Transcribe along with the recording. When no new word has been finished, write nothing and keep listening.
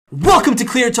Welcome to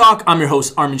Clear Talk. I'm your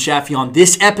host, Armin Shaffi. On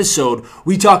this episode,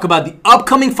 we talk about the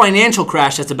upcoming financial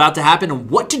crash that's about to happen and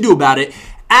what to do about it,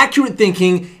 accurate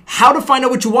thinking, how to find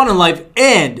out what you want in life,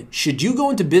 and should you go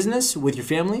into business with your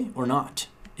family or not?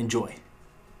 Enjoy.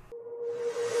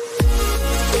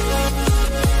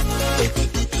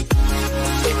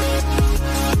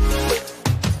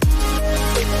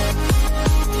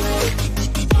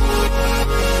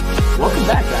 Welcome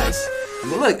back, guys.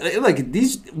 Look,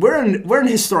 these we're in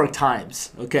historic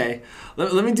times. Okay,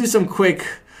 let me do some quick.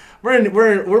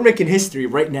 We're making history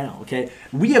right now. Okay,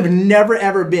 we have never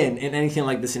ever been in anything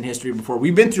like this in history before.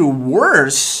 We've been through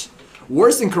worse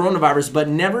than coronavirus, but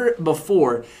never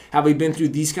before have we been through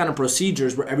these kind of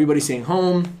procedures where everybody's staying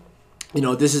home. You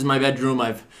know, this is my bedroom.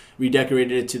 I've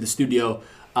redecorated it to the studio.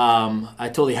 I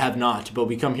totally have not, but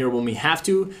we come here when we have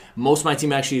to. Most of my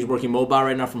team actually is working mobile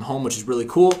right now from home, which is really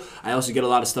cool. I also get a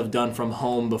lot of stuff done from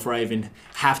home before I even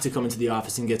have to come into the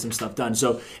office and get some stuff done.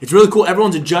 So it's really cool.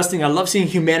 Everyone's adjusting. I love seeing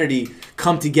humanity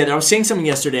come together. I was saying something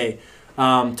yesterday,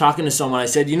 talking to someone. I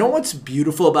said, you know what's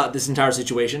beautiful about this entire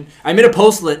situation? I made a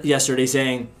post yesterday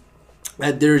saying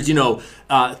that there's,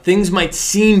 things might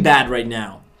seem bad right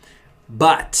now,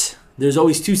 but there's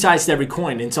always two sides to every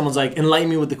coin, and someone's like, "Enlighten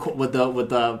me with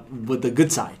the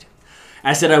good side."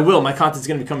 I said, "I will. My content's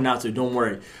going to be coming out, so don't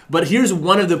worry." But here's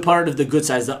one of the part of the good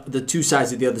sides, the two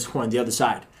sides of the other coin, the other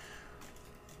side.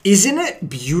 Isn't it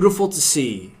beautiful to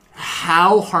see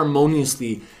how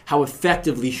harmoniously, how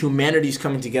effectively humanity's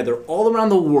coming together all around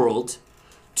the world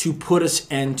to put us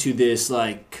into this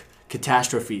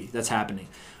catastrophe that's happening?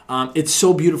 It's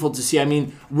so beautiful to see. I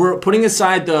mean, we're putting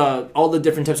aside all the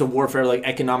different types of warfare, like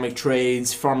economic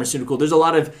trades, pharmaceutical. There's a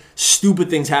lot of stupid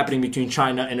things happening between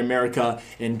China and America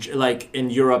and in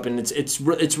Europe, and it's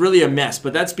really a mess.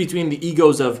 But that's between the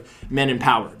egos of men in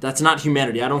power. That's not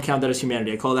humanity. I don't count that as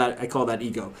humanity. I call that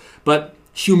ego. But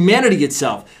humanity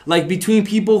itself, like between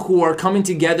people who are coming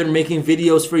together, making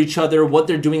videos for each other, what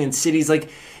they're doing in cities,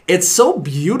 it's so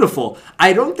beautiful.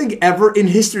 I don't think ever in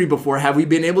history before have we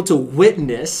been able to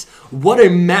witness what a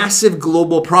massive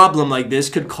global problem like this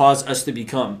could cause us to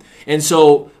become. And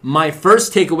so my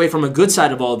first takeaway from a good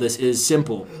side of all this is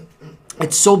simple.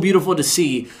 It's so beautiful to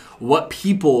see what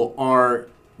people are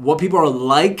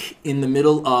like in the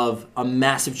middle of a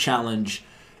massive challenge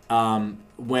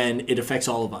when it affects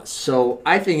all of us. So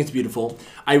I think it's beautiful.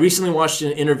 I recently watched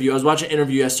an interview. I was watching an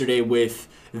interview yesterday with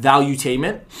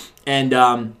Valuetainment, and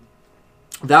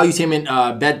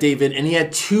Valuetainment, Bet David, and he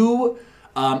had two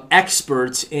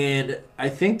experts in, I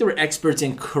think they were experts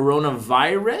in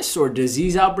coronavirus or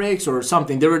disease outbreaks or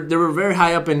something. They were very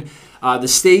high up in the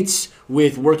States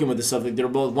with working with this stuff. They were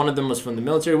both, one of them was from the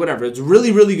military, whatever. It's a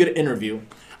really, really good interview.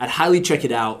 I'd highly check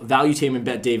it out. Valuetainment,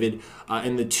 Bet David,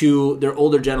 and the two, they're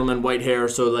older gentlemen, white hair,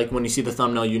 so when you see the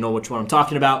thumbnail, you know which one I'm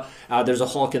talking about. There's a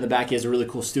Hulk in the back. He has a really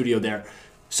cool studio there.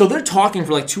 So they're talking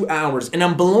for 2 hours, and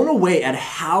I'm blown away at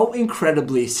how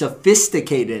incredibly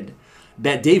sophisticated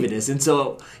Bet David is. And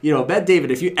so, Bet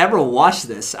David, if you ever watch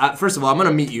this, first of all, I'm going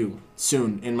to meet you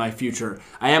soon in my future.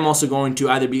 I am also going to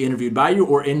either be interviewed by you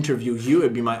or interview you.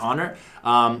 It'd be my honor.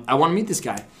 I want to meet this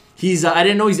guy. He's I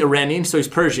didn't know he's Iranian, so he's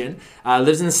Persian.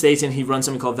 Lives in the States, and he runs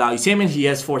something called Valuetainment. He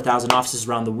has 4,000 offices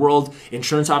around the world,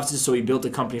 insurance offices, so he built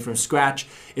a company from scratch.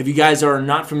 If you guys are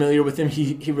not familiar with him,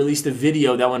 he released a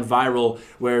video that went viral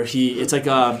where it's like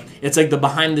the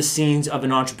behind the scenes of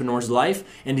an entrepreneur's life,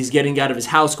 and he's getting out of his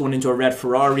house, going into a red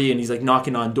Ferrari, and he's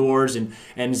knocking on doors, and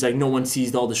he's no one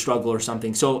sees all the struggle or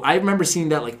something. So I remember seeing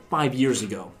that 5 years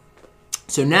ago.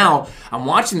 So now I'm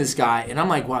watching this guy, and I'm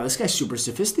like, wow, this guy's super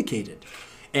sophisticated.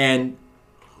 And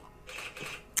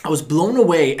I was blown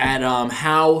away at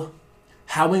how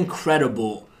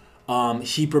incredible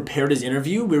he prepared his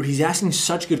interview, where he's asking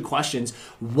such good questions.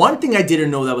 One thing I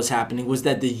didn't know that was happening was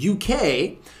that the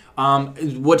UK,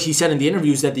 what he said in the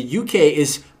interview is that the UK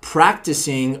is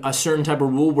practicing a certain type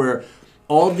of rule where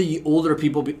all the older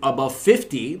people above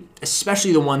 50,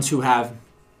 especially the ones who have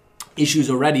issues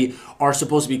already, are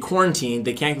supposed to be quarantined.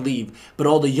 They can't leave. But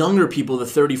all the younger people, the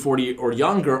 30, 40 or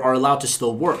younger, are allowed to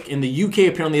still work. In the UK,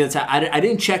 apparently, I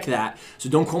didn't check that, so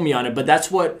don't quote me on it, but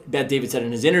that's what Bet David said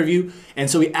in his interview. And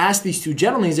so he asked these two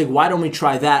gentlemen, he's like, why don't we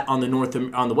try that on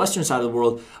the western side of the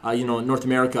world, North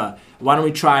America? Why don't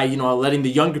we try, letting the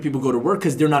younger people go to work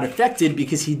because they're not affected?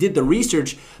 Because he did the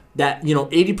research that,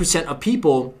 80% of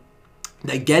people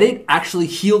that get it actually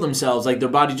heal themselves, their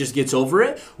body just gets over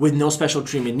it with no special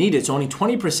treatment needed. So only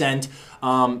 20%,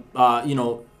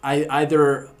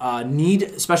 either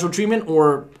need special treatment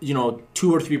or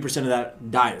 2 or 3% of that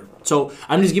die. So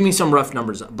I'm just giving some rough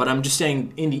numbers, but I'm just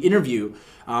saying in the interview,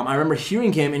 I remember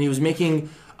hearing him and he was making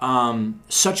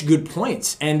such good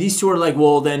points. And these two are like,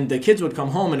 well, then the kids would come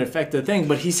home and affect the thing.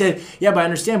 But he said, yeah, but I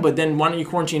understand. But then why don't you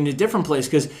quarantine in a different place?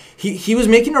 Because he was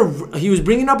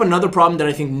bringing up another problem that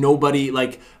I think nobody,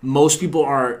 like most people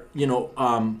are,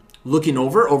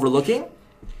 overlooking,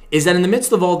 is that in the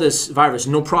midst of all this virus,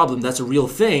 no problem, that's a real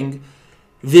thing,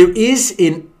 there is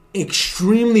an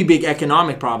extremely big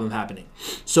economic problem happening.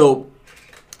 So,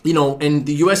 in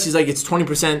the U.S. is like it's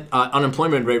 20%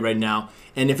 unemployment rate right now.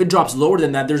 And if it drops lower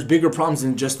than that, there's bigger problems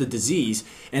than just the disease.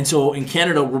 And so in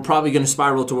Canada, we're probably going to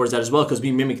spiral towards that as well because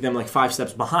we mimic them like 5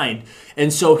 steps behind.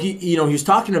 And so he was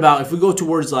talking about if we go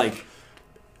towards like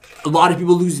a lot of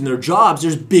people losing their jobs,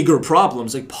 there's bigger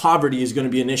problems. Like poverty is going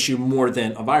to be an issue more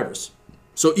than a virus.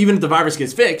 So even if the virus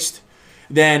gets fixed,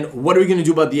 then what are we going to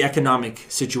do about the economic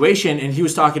situation? And he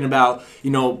was talking about,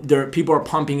 people are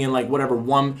pumping in like whatever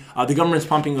the government's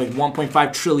pumping like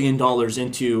 $1.5 trillion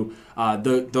into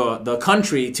the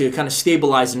country to kind of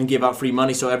stabilize and give out free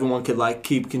money so everyone could like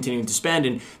keep continuing to spend,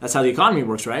 and that's how the economy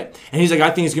works, right? And he's like, I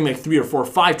think it's gonna be like 3 or 4 or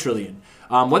 5 trillion.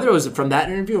 Whether it was from that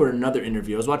interview or another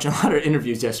interview, I was watching a lot of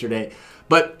interviews yesterday.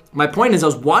 But my point is, I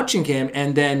was watching him,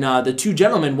 and then the two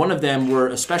gentlemen, one of them were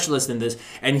a specialist in this,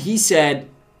 and he said,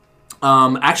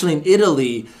 actually in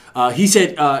Italy, he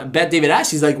said, David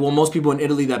asked, he's like, well, most people in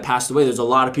Italy that passed away, there's a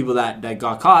lot of people that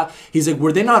got caught. He's like,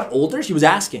 were they not older? He was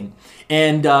asking.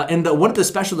 And one of the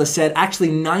specialists said,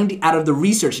 actually 90 out of the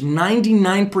research,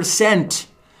 99%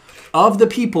 of the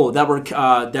people that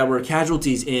were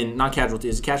casualties in, not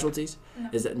casualties, casualties? No.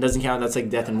 Doesn't count, that's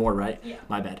like death and war, right? Yeah.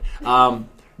 My bad.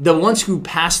 The ones who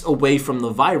passed away from the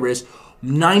virus,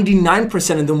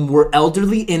 99% of them were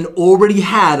elderly and already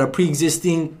had a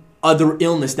pre-existing other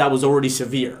illness that was already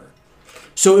severe.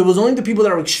 So it was only the people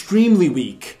that are extremely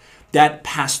weak that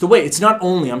passed away. It's not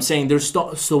only, I'm saying there's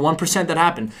still 1% that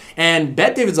happened. And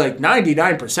Bet David's like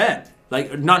 99%,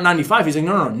 like not 95. He's like,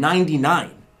 no,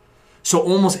 99. So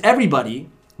almost everybody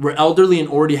were elderly and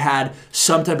already had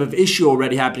some type of issue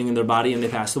already happening in their body, and they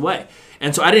passed away.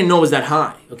 And so I didn't know it was that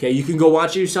high. Okay, you can go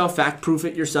watch it yourself, fact proof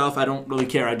it yourself. I don't really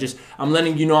care. I'm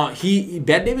letting you know.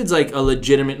 Bet David's like a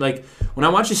legitimate, like when I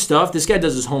watch his stuff, this guy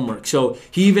does his homework. So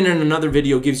he even in another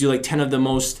video gives you like 10 of the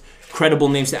most credible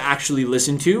names to actually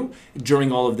listen to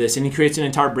during all of this, and he creates an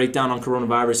entire breakdown on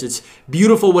coronavirus. It's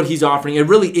beautiful what he's offering. It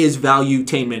really is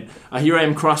value-tainment. Here I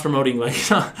am cross-promoting like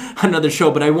another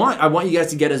show, but I want you guys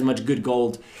to get as much good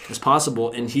gold as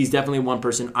possible, and he's definitely one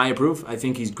person I approve. I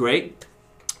think he's great,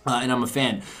 and I'm a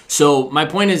fan. So my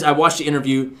point is, I watched the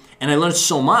interview and I learned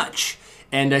so much,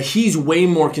 and he's way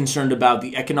more concerned about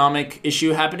the economic issue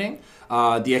happening,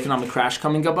 the economic crash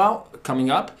coming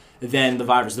up than the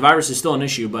virus. The virus is still an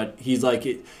issue, but he's like,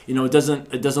 it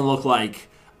doesn't look like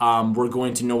we're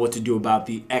going to know what to do about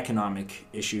the economic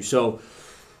issue. So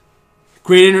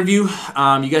great interview.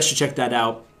 You guys should check that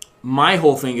out. My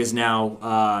whole thing is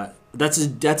now that's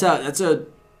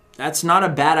not a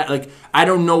bad, like, I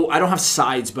don't know, I don't have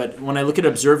sides, but when I look at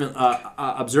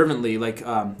observantly, like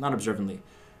not observantly,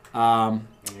 when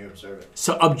you observe it.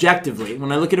 So objectively,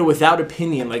 when I look at it without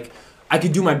opinion, like I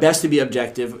could do my best to be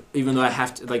objective, even though I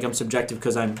have to, like I'm subjective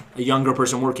because I'm a younger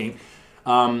person working.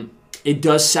 It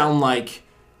does sound like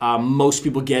most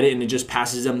people get it and it just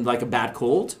passes them like a bad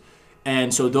cold.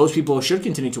 And so those people should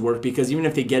continue to work, because even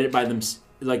if they get it by them,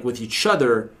 like with each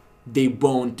other, they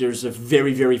won't. There's a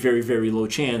very, very, very, very low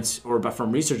chance, or but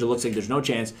from research, it looks like there's no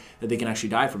chance that they can actually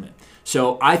die from it.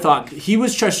 So I thought he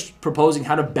was just proposing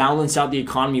how to balance out the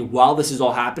economy while this is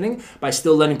all happening by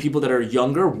still letting people that are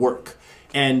younger work.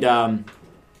 And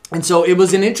so it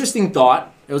was an interesting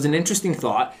thought.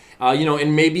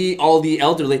 And maybe all the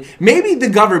elderly, maybe the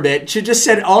government should just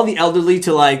send all the elderly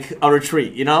to like a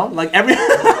retreat, like every,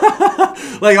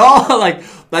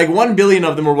 like 1 billion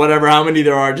of them or whatever, how many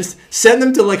there are, just send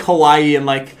them to like Hawaii and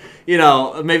like,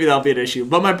 maybe that'll be an issue.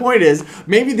 But my point is,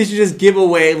 maybe they should just give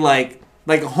away like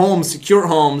homes, secure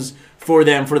homes for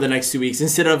them for the next 2 weeks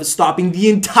instead of stopping the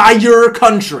entire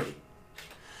country.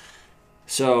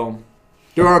 So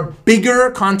there are bigger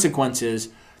consequences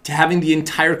to having the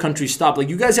entire country stop. Like,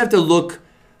 you guys have to look,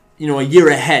 a year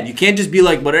ahead. You can't just be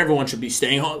like, but everyone should be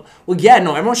staying home. Well, yeah,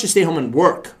 no, everyone should stay home and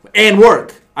work.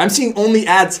 I'm seeing only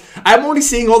ads. I'm only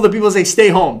seeing all the people say stay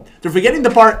home. They're forgetting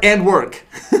the part and work.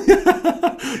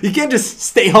 You can't just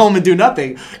stay home and do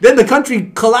nothing. Then the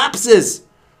country collapses.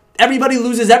 Everybody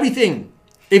loses everything.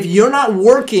 If you're not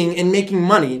working and making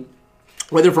money,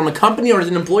 whether from a company or as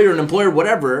an employer,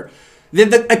 whatever, then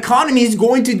the economy is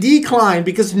going to decline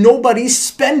because nobody's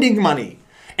spending money.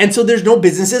 And so there's no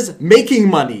businesses making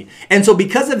money. And so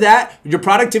because of that, your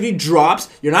productivity drops.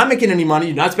 You're not making any money.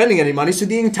 You're not spending any money. So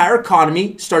the entire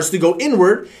economy starts to go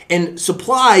inward and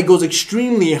supply goes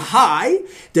extremely high.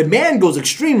 Demand goes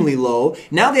extremely low.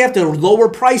 Now they have to lower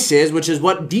prices, which is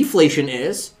what deflation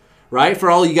is, right? For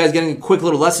all you guys getting a quick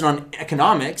little lesson on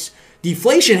economics,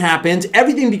 deflation happens,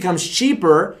 everything becomes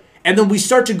cheaper, and then we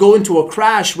start to go into a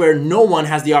crash where no one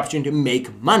has the opportunity to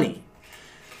make money.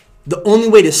 The only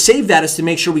way to save that is to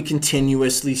make sure we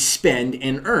continuously spend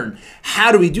and earn.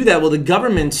 How do we do that? Well, the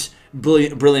government's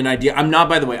brilliant idea.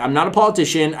 By the way, I'm not a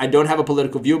politician. I don't have a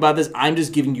political view about this. I'm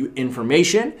just giving you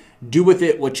information. Do with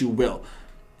it what you will.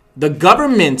 The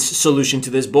government's solution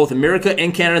to this, both America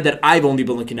and Canada, that I've only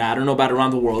been looking at, I don't know about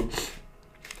around the world,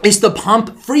 is to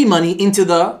pump free money into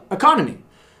the economy.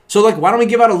 So like, why don't we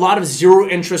give out a lot of zero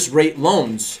interest rate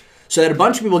loans so that a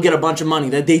bunch of people get a bunch of money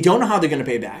that they don't know how they're going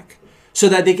to pay back, so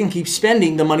that they can keep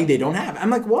spending the money they don't have. I'm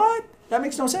like, what? That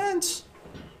makes no sense.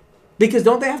 Because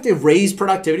don't they have to raise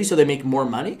productivity so they make more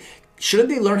money? Shouldn't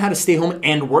they learn how to stay home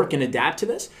and work and adapt to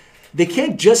this? They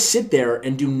can't just sit there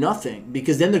and do nothing,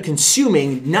 because then they're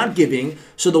consuming, not giving.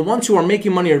 So the ones who are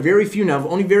making money are very few now.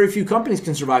 Only very few companies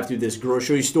can survive through this.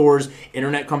 Grocery stores,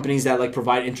 internet companies that like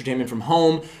provide entertainment from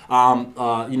home,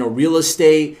 real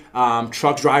estate,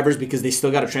 truck drivers, because they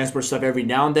still got to transport stuff every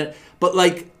now and then. But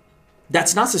like,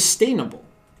 that's not sustainable.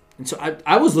 And so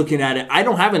I was looking at it. I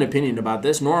don't have an opinion about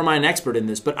this, nor am I an expert in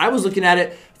this, but I was looking at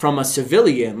it from a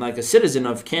civilian, like a citizen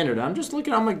of Canada. I'm just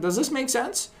looking, I'm like, does this make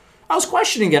sense? I was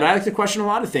questioning it. I like to question a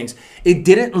lot of things. It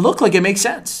didn't look like it makes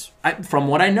sense. From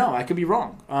what I know, I could be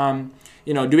wrong.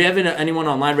 Do we have anyone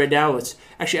online right now?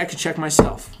 Actually, I could check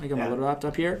myself. I got my little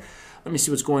laptop here. Let me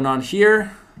see what's going on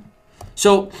here.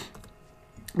 So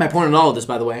my point in all of this,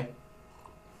 by the way,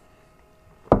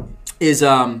 is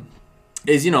I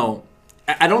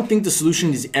don't think the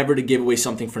solution is ever to give away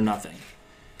something for nothing.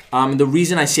 The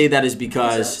reason I say that is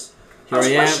because here I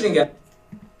am. Questioning it.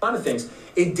 A lot of things.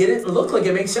 It didn't look like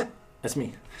it makes sense. That's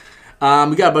me.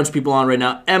 We got a bunch of people on right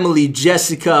now. Emily,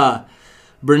 Jessica,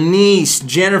 Bernice,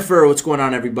 Jennifer. What's going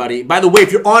on, everybody? By the way,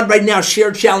 if you're on right now,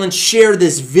 share challenge. Share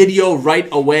this video right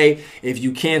away if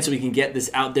you can, so we can get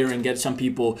this out there and get some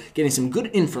people getting some good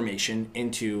information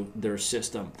into their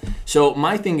system. So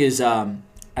my thing is, as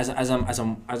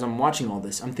I'm watching all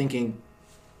this, I'm thinking,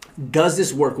 does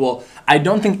this work? Well, I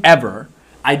don't think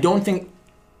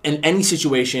in any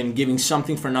situation giving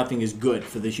something for nothing is good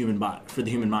for the human body, for the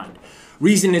human mind.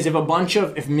 Reason is,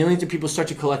 if millions of people start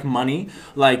to collect money,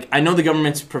 like I know the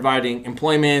government's providing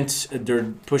employment, they're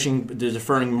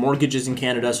deferring mortgages in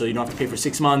Canada, so you don't have to pay for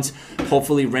 6 months.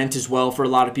 Hopefully rent as well for a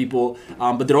lot of people,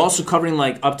 but they're also covering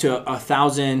like up to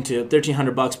 $1,000 to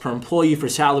 $1,300 per employee for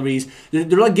salaries.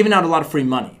 They're like giving out a lot of free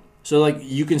money. So like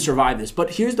you can survive this.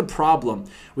 But here's the problem.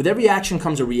 With every action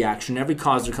comes a reaction. Every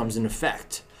cause there comes an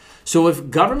effect. So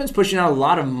if government's pushing out a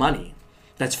lot of money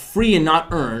that's free and not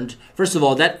earned, first of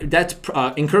all, that's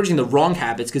encouraging the wrong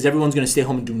habits, because everyone's going to stay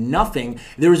home and do nothing.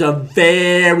 There is a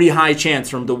very high chance,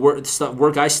 from the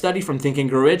work I study from Think and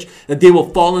Grow Rich, that they will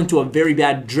fall into a very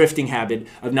bad drifting habit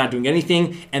of not doing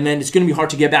anything, and then it's going to be hard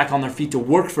to get back on their feet to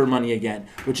work for money again,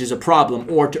 which is a problem,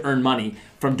 or to earn money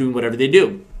from doing whatever they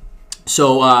do.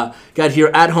 So got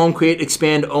here, at home, create,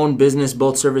 expand, own business,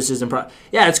 both services and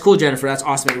yeah, it's cool, Jennifer. That's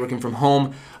awesome that you're working from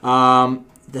home.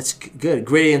 That's good.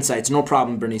 Great insights. No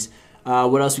problem, Bernice.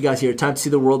 What else we got here? Time to see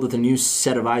the world with a new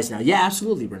set of eyes now. Yeah,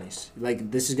 absolutely, Bernice.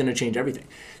 Like, this is going to change everything.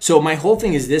 So my whole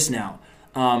thing is this now.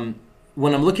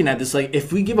 When I'm looking at this, like,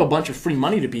 if we give a bunch of free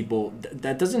money to people,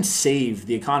 that doesn't save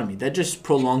the economy. That just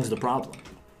prolongs the problem.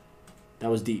 That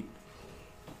was deep.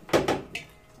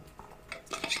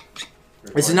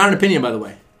 This is not an opinion, by the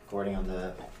way. Recording on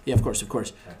the... Yeah, of course.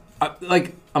 Okay. I'm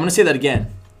going to say that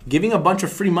again. Giving a bunch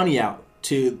of free money out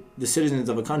to the citizens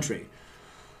of a country,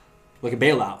 like a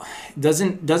bailout,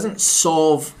 doesn't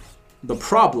solve the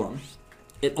problem.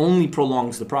 It only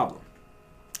prolongs the problem.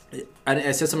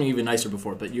 I said something even nicer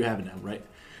before, but you have it now, right?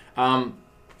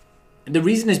 The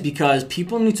reason is because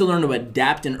people need to learn to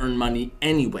adapt and earn money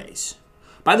anyways.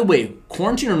 By the way,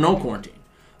 quarantine or no quarantine,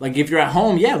 like if you're at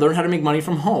home, yeah, learn how to make money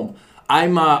from home.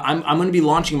 I'm going to be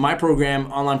launching my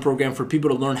online program for people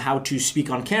to learn how to speak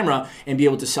on camera and be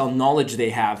able to sell knowledge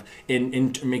they have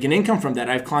and make an income from that.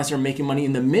 I have clients that are making money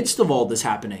in the midst of all this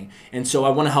happening. And so I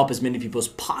want to help as many people as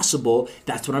possible.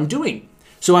 That's what I'm doing.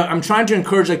 So I'm trying to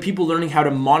encourage people learning how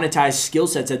to monetize skill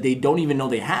sets that they don't even know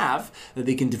they have, that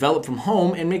they can develop from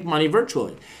home and make money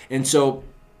virtually. And so,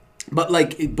 but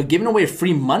giving away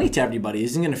free money to everybody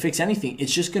isn't going to fix anything.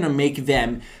 It's just going to make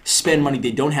them spend money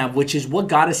they don't have, which is what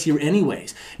got us here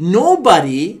anyways.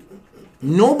 Nobody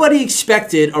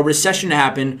expected a recession to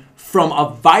happen from a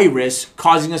virus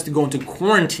causing us to go into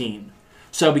quarantine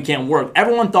so we can't work.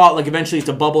 Everyone thought like eventually it's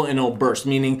a bubble and it'll burst,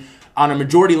 meaning on a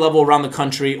majority level around the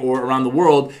country or around the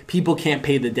world, people can't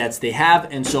pay the debts they have,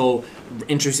 and so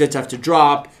interest rates have to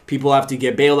drop, people have to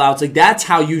get bailouts. Like that's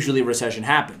how usually a recession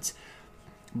happens.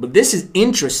 But this is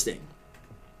interesting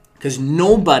because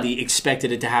nobody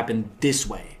expected it to happen this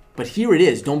way. But here it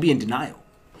is. Don't be in denial.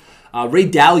 Ray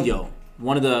Dalio,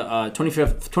 one of the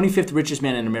 25th richest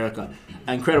man in America,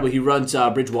 incredible. He runs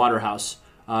Bridgewater House.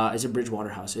 Is it Bridgewater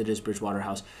House? It is Bridgewater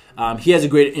House. He has a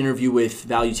great interview with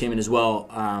Valuetainment as well,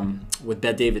 with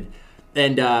Bette David.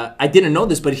 And I didn't know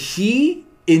this, but he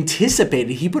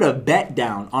anticipated, he put a bet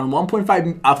down on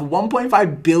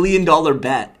 $1.5 billion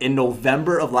bet in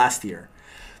November of last year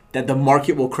that the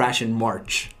market will crash in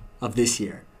March of this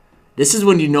year. This is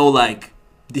when you know, like,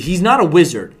 he's not a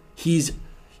wizard. He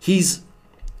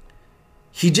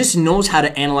just knows how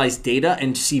to analyze data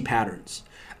and see patterns.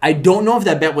 I don't know if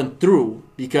that bet went through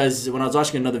because when I was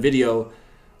watching another video,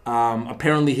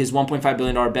 apparently his $1.5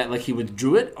 billion bet, like he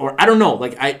withdrew it, or I don't know.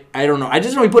 Like I don't know. I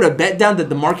just know he put a bet down that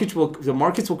the markets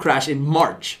will crash in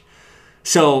March.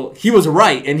 So he was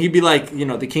right, and he'd be like, you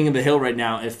know, the king of the hill right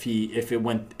now if he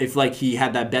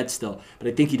had that bet still. But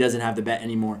I think he doesn't have the bet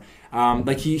anymore.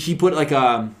 Like he put like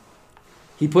a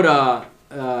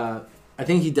I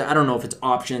don't know if it's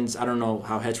options. I don't know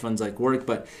how hedge funds like work,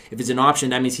 but if it's an option,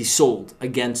 that means he sold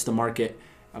against the market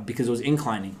because it was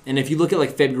inclining. And if you look at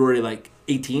like February like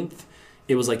 18th,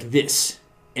 it was like this.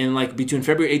 And like between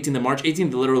February 18th and March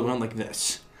 18th, it literally went like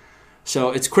this.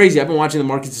 So it's crazy. I've been watching the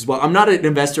markets as well. I'm not an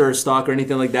investor or stock or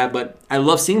anything like that, but I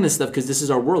love seeing this stuff because this is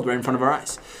our world right in front of our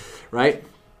eyes, right?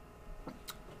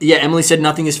 Yeah, Emily said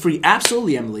nothing is free.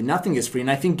 Absolutely, Emily, nothing is free. And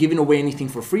I think giving away anything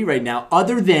for free right now,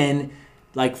 other than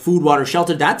like food, water,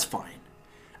 shelter, that's fine.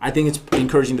 I think it's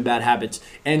encouraging the bad habits.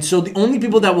 And so the only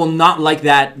people that will not like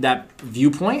that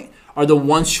viewpoint are the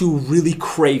ones who really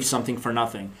crave something for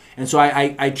nothing. And so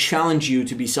I challenge you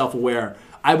to be self-aware.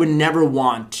 I would never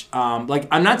want, I'm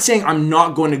not saying I'm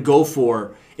not going to go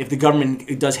for, if the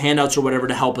government does handouts or whatever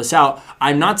to help us out,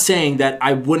 I'm not saying that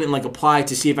I wouldn't like apply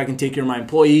to see if I can take care of my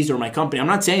employees or my company. I'm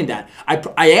not saying that.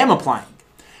 I am applying.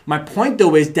 My point,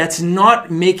 though, is that's not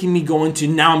making me go into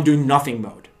now I'm doing nothing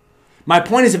mode. My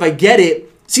point is if I get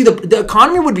it, see, the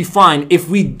economy would be fine if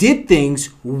we did things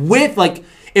with, like,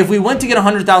 if we went to get a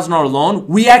 $100,000 loan,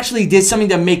 we actually did something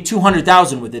to make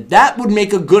 $200,000 with it. That would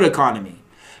make a good economy.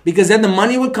 Because then the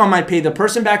money would come, I'd pay the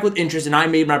person back with interest, and I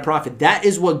made my profit. That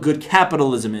is what good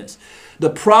capitalism is. The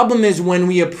problem is when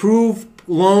we approve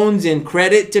loans and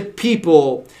credit to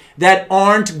people that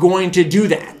aren't going to do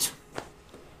that.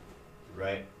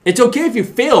 Right. It's okay if you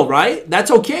fail, right? That's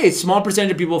okay. A small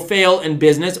percentage of people fail in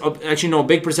business. Actually, no, a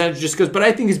big percentage just because, but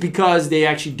I think it's because they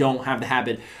actually don't have the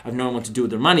habit of knowing what to do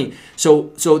with their money. So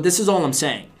this is all I'm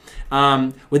saying.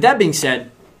 With that being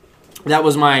said, that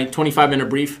was my 25-minute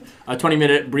brief, a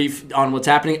 20-minute brief on what's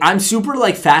happening. I'm super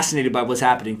fascinated by what's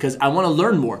happening because I want to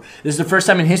learn more. This is the first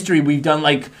time in history we've done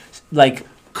like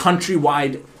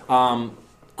countrywide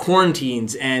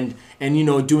quarantines and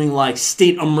doing like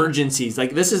state emergencies.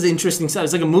 Like this is interesting stuff.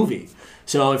 It's like a movie.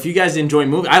 So if you guys enjoy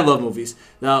movies, I love movies.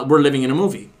 We're living in a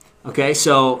movie. Okay,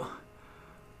 so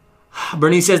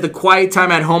Bernice says the quiet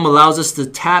time at home allows us to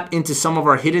tap into some of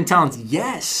our hidden talents.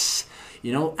 Yes.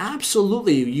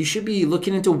 Absolutely. You should be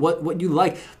looking into what you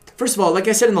like. First of all, like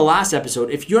I said in the last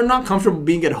episode, if you're not comfortable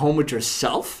being at home with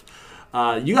yourself,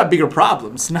 you got bigger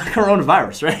problems, not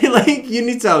coronavirus, right? Like you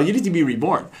need to be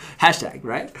reborn. Hashtag,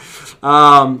 right?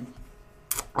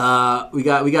 We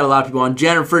got a lot of people on.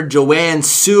 Jennifer, Joanne,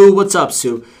 Sue. What's up,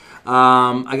 Sue?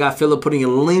 I got Philip putting a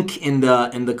link in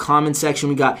the comment section.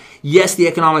 We got, yes, the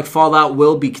economic fallout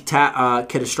will be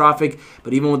catastrophic,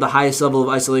 but even with the highest level of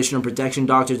isolation and protection,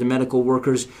 doctors and medical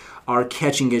workers are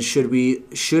catching it. Should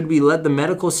we let the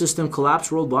medical system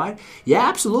collapse worldwide? Yeah,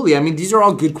 absolutely. I mean, these are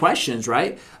all good questions,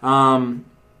 right?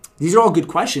 These are all good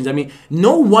questions. I mean,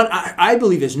 I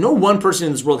believe this. No one person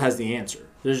in this world has the answer.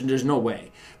 There's no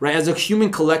way, right? As a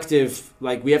human collective,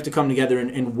 we have to come together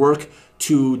and work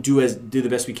to do the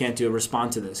best we can to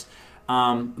respond to this.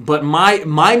 But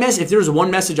my message, if there's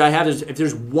one message I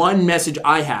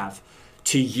have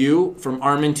to you, from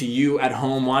Armin to you at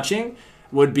home watching,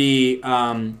 would be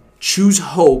choose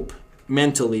hope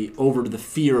mentally over the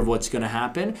fear of what's going to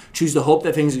happen. Choose the hope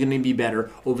that things are going to be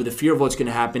better over the fear of what's going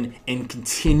to happen, and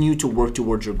continue to work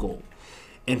towards your goal.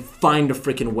 And find a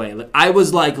freaking way. I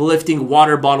was lifting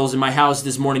water bottles in my house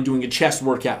this morning doing a chest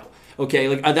workout.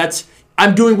 Okay,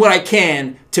 I'm doing what I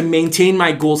can to maintain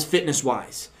my goals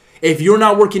fitness-wise. If you're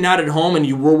not working out at home and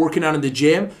you were working out in the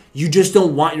gym, you just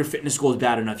don't want your fitness goals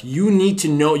bad enough. You need to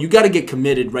know, you got to get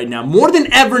committed right now. More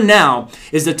than ever now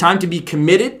is the time to be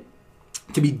committed,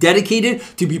 to be dedicated,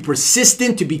 to be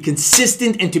persistent, to be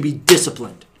consistent, and to be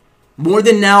disciplined. More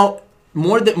time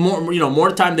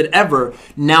than ever,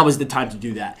 now is the time to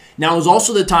do that. Now is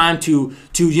also the time to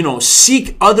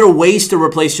seek other ways to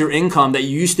replace your income that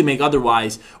you used to make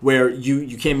otherwise, where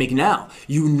you can't make now.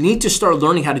 You need to start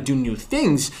learning how to do new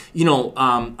things.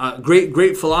 A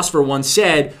great philosopher once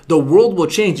said, the world will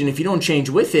change, and if you don't change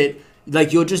with it,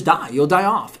 like, you'll just die. You'll die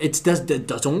off. It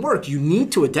doesn't work. You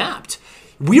need to adapt.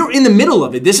 We are in the middle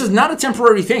of it. This is not a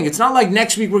temporary thing. It's not like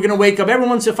next week we're going to wake up,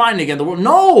 everyone's fine again. The world,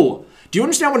 no. Do you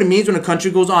understand what it means when a country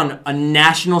goes on a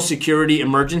national security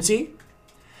emergency?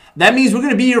 That means we're going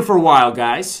to be here for a while,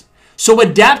 guys. So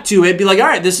adapt to it. Be like, all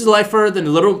right, this is life for the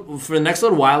next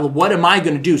little while. What am I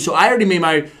going to do? So I already made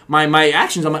my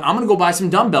actions. I'm going to go buy some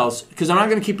dumbbells, because I'm not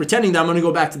going to keep pretending that I'm going to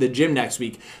go back to the gym next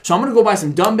week. So I'm going to go buy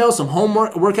some dumbbells, some home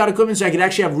workout equipment, so I can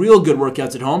actually have real good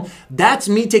workouts at home. That's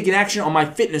me taking action on my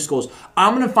fitness goals.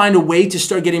 I'm going to find a way to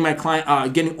start getting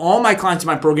getting all my clients in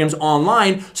my programs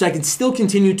online, so I can still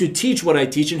continue to teach what I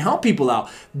teach and help people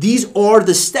out. These are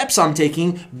the steps I'm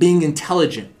taking, being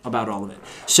intelligent about all of it.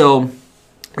 So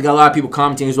I got a lot of people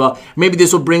commenting as well. Maybe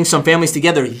this will bring some families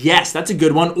together. Yes, that's a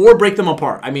good one. Or break them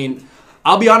apart. I mean,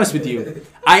 I'll be honest with you.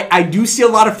 I do see a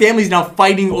lot of families now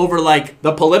fighting over, like,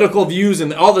 the political views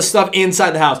and all the stuff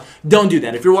inside the house. Don't do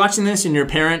that. If you're watching this and you're a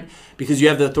parent, because you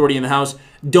have the authority in the house,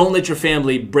 don't let your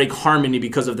family break harmony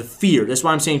because of the fear. That's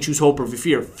why I'm saying choose hope over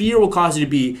fear. Fear will cause you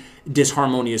to be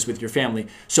disharmonious with your family.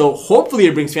 So hopefully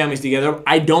it brings families together.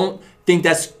 I don't think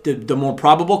that's the more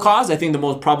probable cause. I think the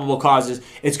most probable cause is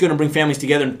it's going to bring families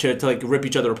together to like rip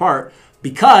each other apart,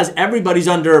 because everybody's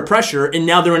under pressure and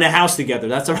now they're in a house together.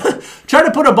 Try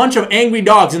to put a bunch of angry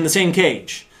dogs in the same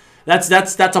cage. That's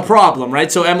a problem,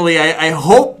 right? So Emily, I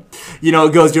hope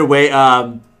it goes your way.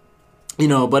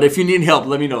 But if you need help,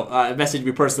 let me know. Message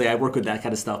me personally. I work with that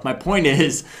kind of stuff. My point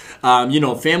is,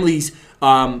 families.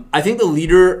 I think the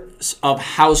leaders of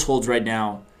households right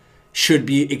now should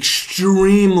be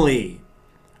extremely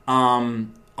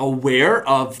aware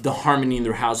of the harmony in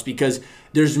their house, because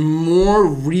there's more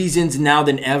reasons now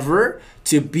than ever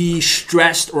to be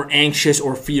stressed or anxious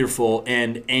or fearful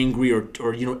and angry or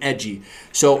edgy.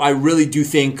 So I really do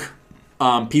think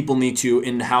people need to,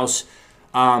 in the house,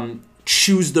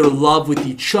 choose their love with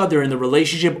each other in the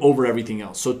relationship over everything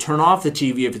else. So turn off the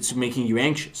TV if it's making you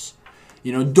anxious.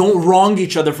 Don't wrong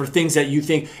each other for things that you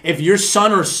think. If your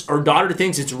son or daughter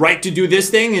thinks it's right to do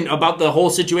this thing and about the whole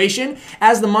situation,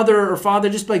 as the mother or father,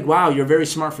 just be like, wow, you're very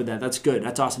smart for that. That's good.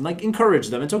 That's awesome. Like, encourage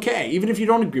them. It's okay, even if you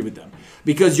don't agree with them.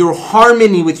 Because your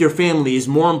harmony with your family is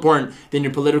more important than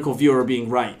your political view or being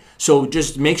right. So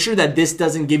just make sure that this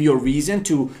doesn't give you a reason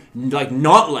to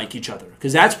not like each other.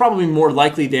 Because that's probably more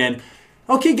likely than,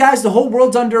 okay, guys, the whole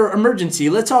world's under emergency.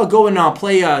 Let's all go and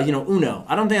play Uno.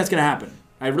 I don't think that's going to happen.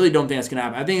 I really don't think that's going to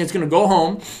happen. I think it's going to go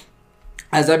home,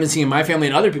 as I've been seeing in my family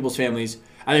and other people's families.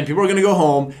 I think people are going to go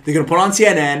home. They're going to put on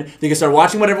CNN. They're going to start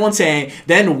watching what everyone's saying.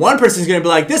 Then one person's going to be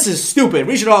like, this is stupid.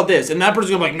 We should all this. And that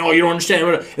person's going to be like, no, you don't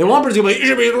understand. And one person's going to be like, you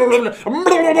should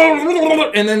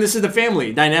be. And then this is the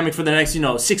family dynamic for the next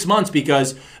 6 months,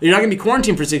 because you're not going to be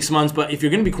quarantined for 6 months. But if you're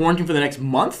going to be quarantined for the next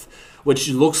month, which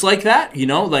looks like that,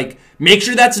 make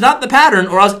sure that's not the pattern,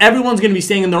 or else everyone's going to be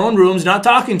staying in their own rooms, not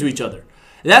talking to each other.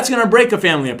 That's going to break a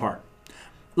family apart.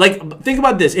 Like, think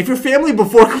about this. If your family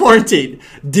before quarantine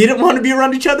didn't want to be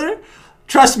around each other,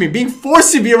 trust me, being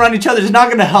forced to be around each other is not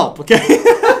going to help, okay?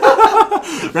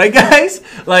 Right, guys?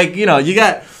 You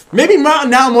got, maybe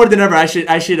now more than ever, I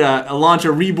should launch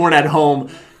a Reborn at Home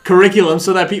curriculum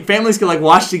so that families can,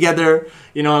 watch together,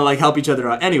 and, help each other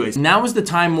out. Anyways, now is the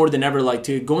time more than ever,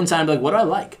 to go inside and be like, what do I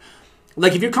like?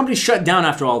 If your company's shut down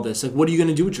after all this, what are you going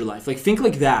to do with your life? Think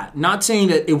like that. Not saying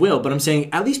that it will, but I'm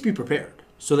saying at least be prepared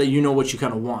so that you know what you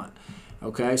kind of want.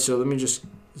 Okay, so let me just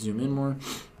zoom in more.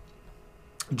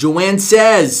 Joanne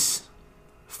says,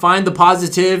 find the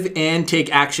positive and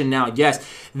take action now. Yes.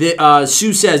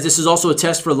 Sue says, this is also a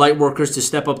test for light workers to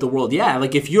step up the world. Yeah,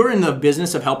 if you're in the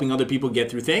business of helping other people get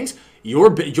through things,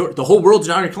 the whole world's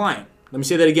not your client. Let me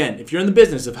say that again. If you're in the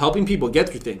business of helping people get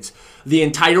through things, the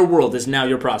entire world is now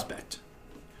your prospect.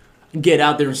 Get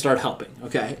out there and start helping,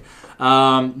 okay?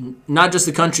 Not just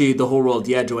the country, the whole world.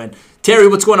 Yeah, Joanne. Terry,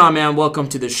 what's going on, man? Welcome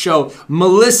to the show.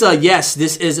 Melissa, yes,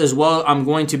 this is as well. I'm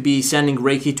going to be sending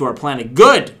Reiki to our planet.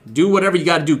 Good. Do whatever you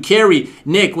got to do. Carrie,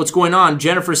 Nick, what's going on?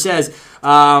 Jennifer says,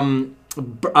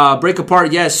 break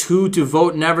apart, yes. Who to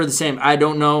vote, never the same. I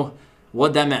don't know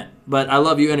what that meant, but I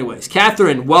love you anyways.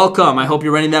 Catherine, welcome. I hope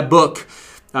you're reading that book.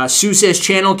 Sue says,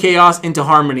 channel chaos into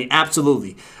harmony.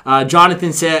 Absolutely.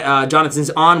 Jonathan said, Jonathan's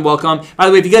on. Welcome. By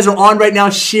the way, if you guys are on right now,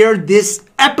 share this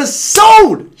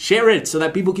episode. Share it so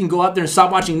that people can go out there and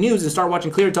stop watching news and start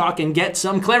watching Clear Talk and get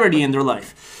some clarity in their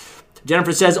life.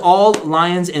 Jennifer says, all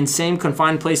lions in same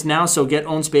confined place now, so get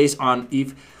own space on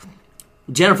Eve.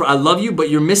 Jennifer, I love you, but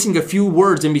you're missing a few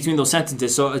words in between those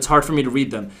sentences, so it's hard for me to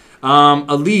read them.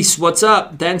 Elise, what's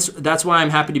up? That's why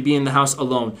I'm happy to be in the house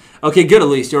alone. Okay, good,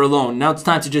 Elise. You're alone. Now it's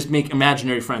time to just make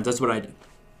imaginary friends. That's what I do.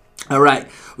 All right,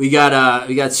 we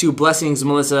got Sue, blessings,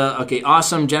 Melissa. Okay,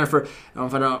 awesome, Jennifer,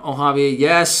 Javi,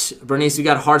 yes, Bernice, we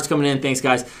got hearts coming in. Thanks,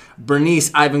 guys. Bernice,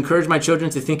 I've encouraged my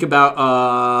children to think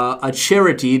about a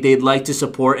charity they'd like to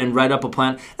support and write up a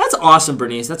plan. That's awesome,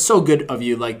 Bernice. That's so good of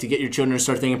you, like to get your children to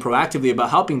start thinking proactively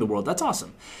about helping the world. That's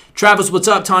awesome. Travis, what's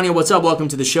up? Tanya, what's up? Welcome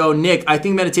to the show. Nick, I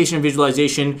think meditation and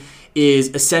visualization is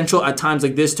essential at times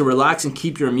like this to relax and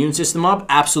keep your immune system up.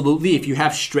 Absolutely. If you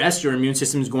have stress, your immune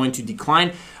system is going to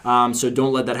decline. So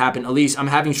don't let that happen. Elise, I'm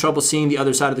having trouble seeing the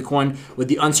other side of the coin with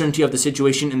the uncertainty of the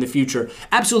situation in the future.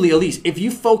 Absolutely, Elise. If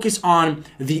you focus on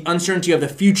the uncertainty of the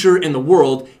future in the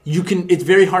world, it's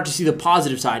very hard to see the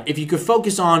positive side. If you could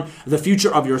focus on the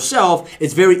future of yourself,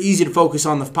 it's very easy to focus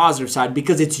on the positive side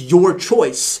because it's your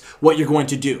choice what you're going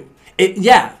to do.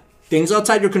 Things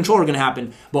outside your control are going to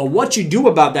happen, but what you do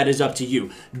about that is up to you.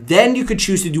 Then you could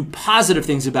choose to do positive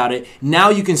things about it. Now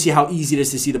you can see how easy it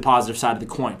is to see the positive side of the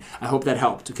coin. I hope that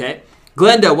helped, okay?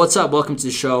 Glenda, what's up? Welcome to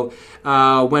the show.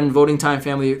 When voting time,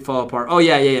 family fall apart. Oh,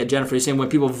 yeah. Jennifer, you're saying when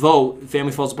people vote,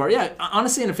 family falls apart. Yeah,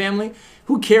 honestly, in a family,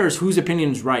 who cares whose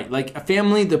opinion is right? Like a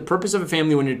family, the purpose of a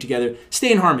family when you're together,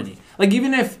 stay in harmony. Like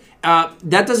even if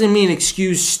that doesn't mean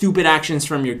excuse stupid actions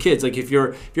from your kids. Like if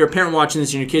you're a parent watching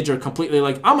this and your kids are completely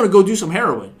like, I'm gonna go do some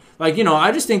heroin. Like,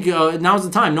 I just think now's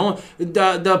the time. No one,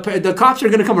 the cops are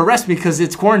gonna come arrest me because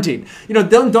it's quarantine.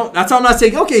 Don't. That's why I'm not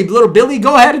saying, okay, little Billy,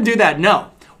 go ahead and do that.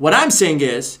 No. What I'm saying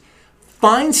is,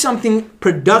 find something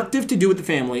productive to do with the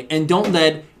family and don't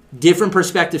let different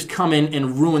perspectives come in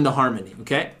and ruin the harmony.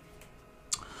 Okay.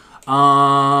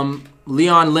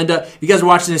 Leon, Linda, if you guys are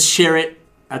watching this, share it.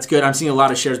 That's good. I'm seeing a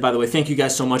lot of shares, by the way. Thank you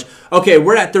guys so much. Okay,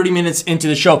 we're at 30 minutes into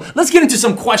the show. Let's get into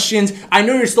some questions. I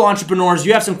know you're still entrepreneurs.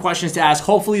 You have some questions to ask.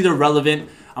 Hopefully they're relevant.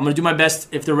 I'm going to do my best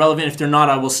if they're relevant. If they're not,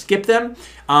 I will skip them.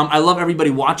 I love everybody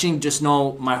watching. Just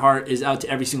know my heart is out to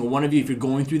every single one of you. If you're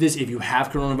going through this, if you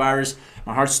have coronavirus,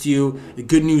 my heart's to you. The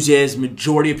good news is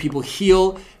majority of people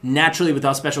heal naturally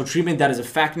without special treatment. That is a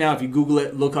fact now. If you Google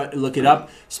it, look it up.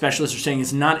 Specialists are saying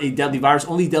it's not a deadly virus,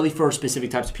 only deadly for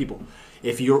specific types of people.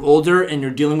 If you're older and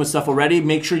you're dealing with stuff already,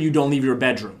 make sure you don't leave your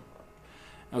bedroom.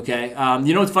 Okay?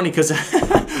 You know what's funny? Because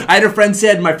I had a friend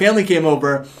said my family came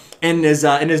over and his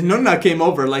nonna came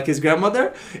over, like his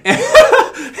grandmother. And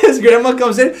his grandma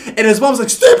comes in and his mom's like,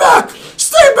 stay back!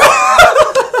 Stay back!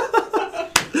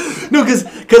 No,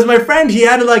 because my friend, he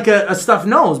had like a stuffed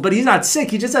nose, but he's not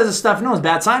sick. He just has a stuffed nose,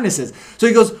 bad sinuses. So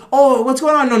he goes, oh, what's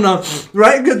going on? No,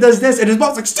 right? Does this. And his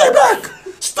mom's like, stay back!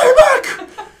 Stay back!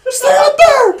 Stay out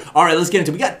there! All right, let's get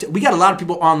into it. We got a lot of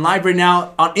people on live right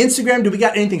now. On Instagram, do we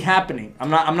got anything happening? I'm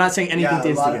not saying anything to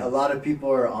Instagram. A lot of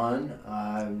people are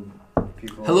on.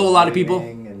 Hello, a lot of people.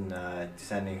 And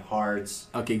sending hearts.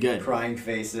 Okay, good. Crying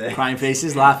faces. Crying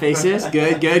faces, laugh faces.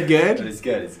 Good. But it's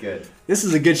good. This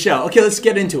is a good show. Okay, let's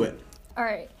get into it. All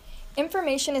right.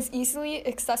 Information is easily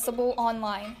accessible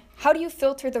online. How do you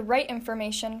filter the right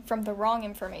information from the wrong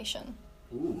information?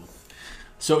 Ooh.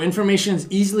 So information is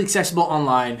easily accessible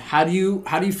online. How do you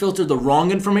filter the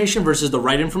wrong information versus the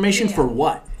right information for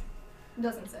what?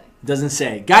 Doesn't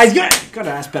say. Guys, gotta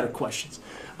ask better questions.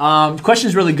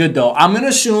 Question's really good though. I'm gonna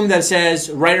assume that it says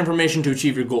right information to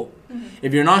achieve your goal. Mm-hmm.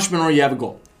 If you're an entrepreneur, you have a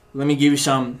goal. Let me give you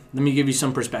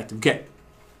some perspective. Okay.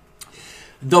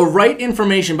 The right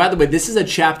information, by the way, this is a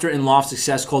chapter in Law of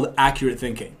Success called Accurate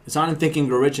Thinking. It's not in Think and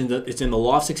Grow Rich, it's in the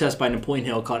Law of Success by Napoleon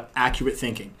Hill called Accurate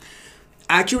Thinking.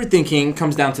 Accurate thinking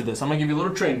comes down to this. I'm going to give you a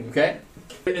little training, okay?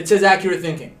 It says accurate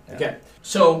thinking, okay?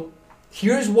 So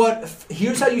here's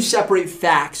how you separate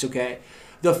facts, okay?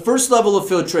 The first level of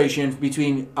filtration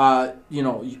between,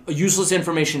 useless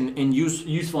information and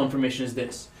useful information is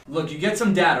this. Look, you get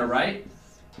some data, right?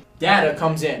 Data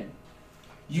comes in.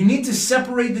 You need to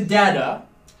separate the data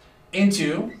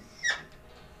into,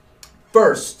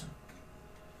 first,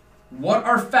 what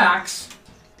are facts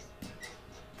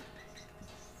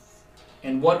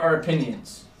and what are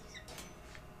opinions?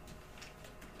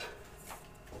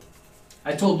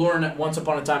 I told Lauren once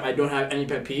upon a time I don't have any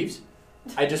pet peeves.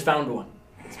 I just found one.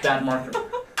 It's bad marker.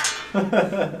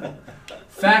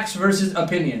 Facts versus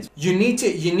opinions. You need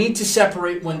to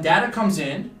separate when data comes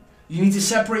in. You need to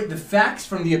separate the facts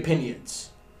from the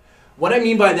opinions. What I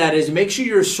mean by that is make sure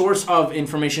your source of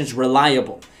information is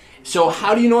reliable. So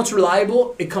how do you know it's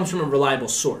reliable? It comes from a reliable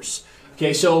source.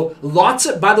 Okay, so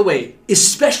by the way,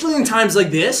 especially in times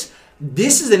like this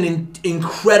is an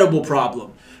incredible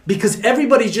problem because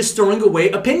everybody's just throwing away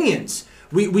opinions.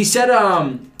 We said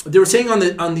they were saying on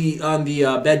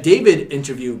the Bad David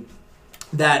interview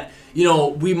that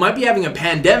we might be having a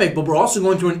pandemic, but we're also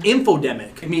going through an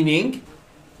infodemic, meaning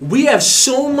we have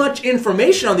so much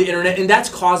information on the internet, and that's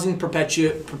causing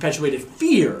perpetuated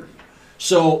fear.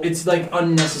 So it's like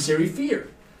unnecessary fear.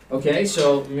 Okay,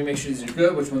 so let me make sure these are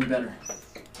good. Which one's better?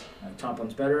 Top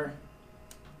one's better.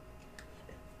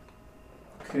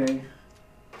 Okay,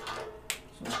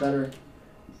 this one's better.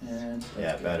 And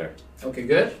yeah, better. Okay,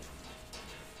 good.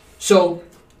 So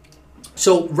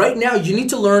right now you need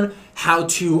to learn how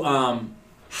to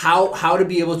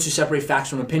be able to separate facts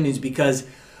from opinions because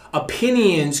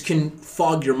opinions can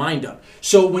fog your mind up.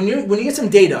 So when you get some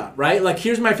data, right? Like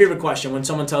here's my favorite question when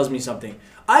someone tells me something.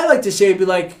 I like to say, be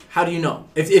like, how do you know?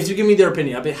 If you give me their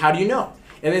opinion, I'll be, how do you know?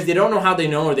 And if they don't know how they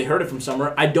know or they heard it from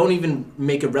somewhere, I don't even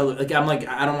make it relevant. Like I'm like,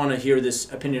 I don't want to hear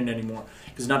this opinion anymore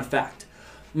because it's not a fact.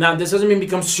 Now, this doesn't mean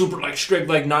become super strict,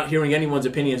 like not hearing anyone's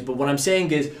opinions. But what I'm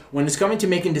saying is when it's coming to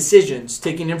making decisions,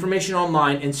 taking information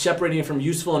online and separating it from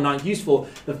useful and not useful,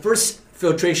 the first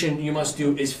filtration you must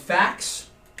do is facts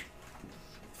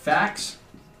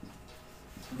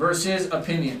versus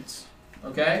opinions.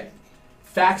 Okay?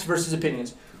 Facts versus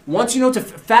opinions. Once you know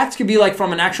facts could be like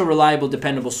from an actual reliable,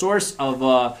 dependable source of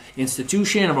an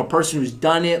institution, of a person who's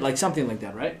done it, like something like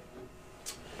that, right?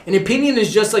 An opinion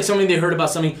is just like something they heard about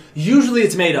something. Usually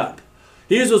it's made up.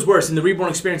 Here's what's worse. In the Reborn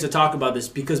Experience, I talk about this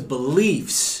because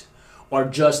beliefs are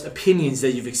just opinions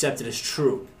that you've accepted as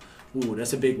true. Ooh,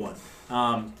 that's a big one.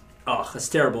 That's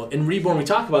terrible. In Reborn, we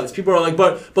talk about this. People are like,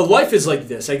 but life is like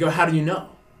this. I go, how do you know?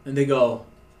 And they go,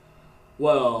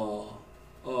 well,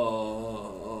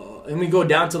 and we go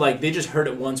down to like, they just heard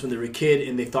it once when they were a kid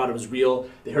and they thought it was real.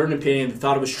 They heard an opinion, they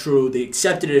thought it was true, they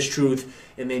accepted it as truth,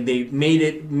 and then they made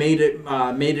it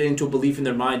into a belief in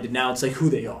their mind, and now it's like who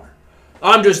they are.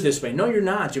 I'm just this way. No, you're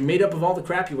not. You're made up of all the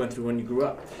crap you went through when you grew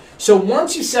up. So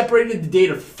once you separated the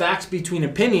data facts between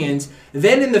opinions,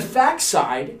 then in the fact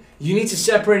side, you need to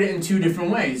separate it in two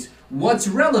different ways. What's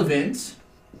relevant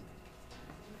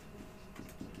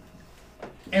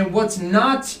and what's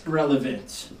not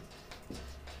relevant.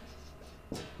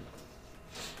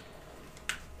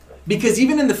 Because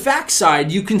even in the fact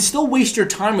side, you can still waste your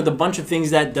time with a bunch of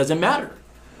things that doesn't matter,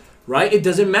 right? It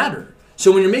doesn't matter.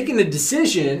 So when you're making a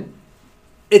decision,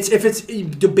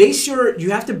 you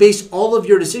have to base all of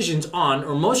your decisions on,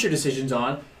 or most of your decisions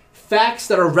on, facts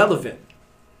that are relevant.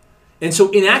 And so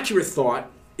inaccurate thought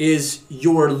is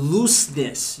your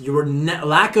looseness, your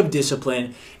lack of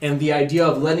discipline, and the idea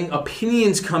of letting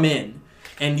opinions come in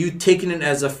and you taking it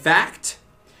as a fact,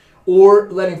 or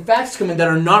letting facts come in that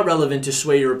are not relevant to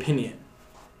sway your opinion.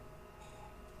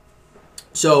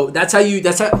 So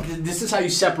this is how you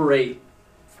separate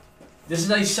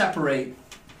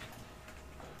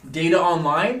data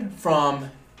online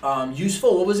from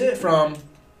useful, what was it? From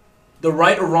the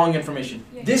right or wrong information.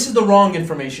 Yeah. This is the wrong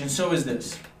information, so is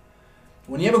this.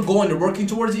 When you have a goal and you're working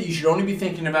towards it, you should only be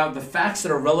thinking about the facts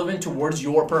that are relevant towards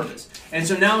your purpose. And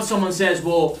so now someone says,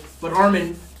 well, but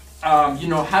Armin, how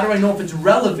do I know if it's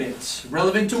relevant?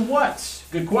 Relevant to what?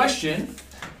 Good question.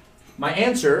 My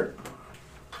answer,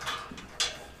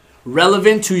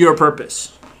 relevant to your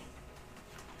purpose.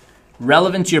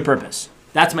 Relevant to your purpose.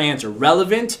 That's my answer.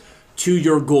 Relevant to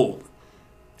your goal.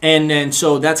 And then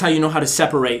so that's how you know how to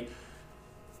separate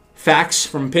facts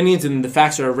from opinions, and the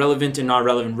facts are relevant and not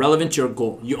relevant. Relevant to your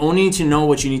goal. You only need to know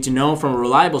what you need to know from a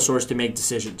reliable source to make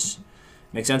decisions.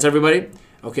 Make sense, everybody?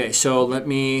 Okay, so that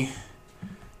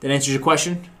answers your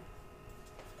question?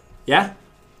 Yeah?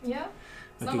 Yeah.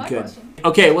 It's okay, not my good. question.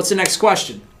 Okay, what's the next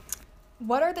question?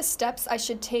 What are the steps I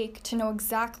should take to know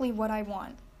exactly what I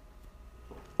want?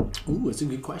 Ooh, that's a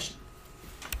good question.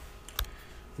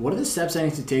 What are the steps I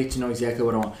need to take to know exactly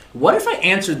what I want? What if I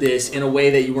answered this in a way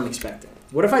that you weren't expecting?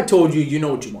 What if I told you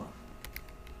know what you want?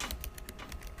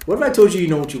 What if I told you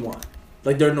know what you want?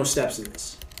 Like there are no steps to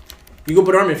this. You go,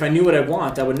 but Armin, if I knew what I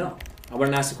want, I would know. I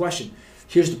wouldn't ask the question.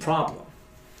 Here's the problem.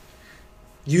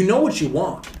 You know what you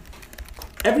want.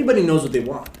 Everybody knows what they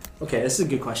want. Okay, this is a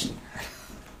good question.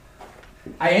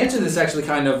 I answered this actually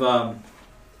kind of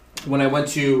when I went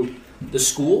to the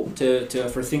school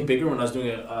for Think Bigger when I was doing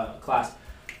a class.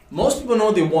 Most people know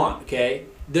what they want, okay?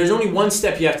 There's only one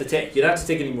step you have to take. You don't have to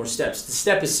take any more steps. The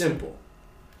step is simple.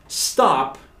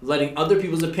 Stop letting other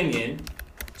people's opinion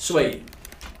sway you.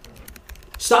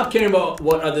 Stop caring about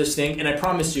what others think, and I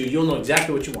promise you, you'll know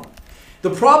exactly what you want. The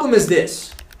problem is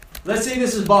this. let's say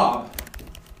this is Bob.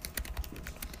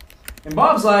 And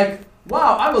Bob's like,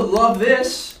 wow, I would love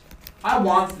this. I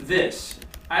want this.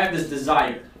 I have this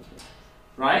desire.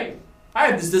 Right? I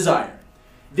have this desire.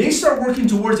 They start working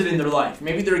towards it in their life.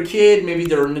 Maybe they're a kid, maybe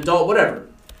they're an adult, whatever.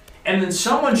 And then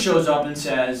someone shows up and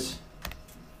says,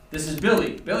 this is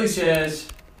Billy. Billy says,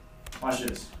 watch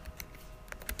this.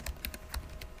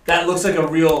 That looks like a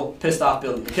real pissed off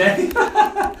Billy, okay?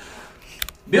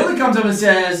 Billy comes up and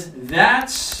says,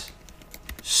 that's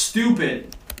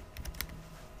stupid.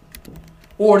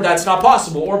 Or that's not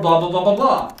possible, or blah, blah, blah, blah,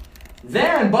 blah.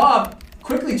 Then Bob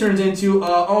quickly turns into,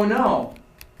 oh no,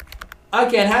 I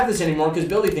can't have this anymore because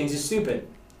Billy thinks it's stupid.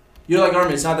 You're like,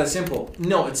 Armin, it's not that simple.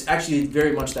 No, it's actually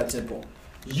very much that simple.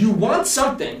 You want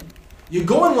something, you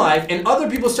go in life, and other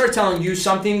people start telling you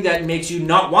something that makes you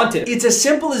not want it. It's as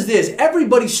simple as this.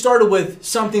 Everybody started with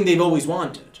something they've always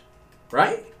wanted,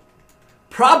 right?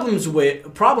 Problem is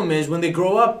when they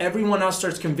grow up, everyone else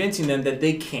starts convincing them that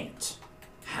they can't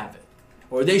have it,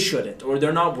 or they shouldn't, or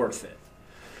they're not worth it.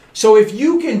 So if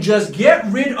you can just get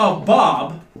rid of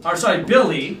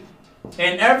Billy,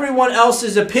 and everyone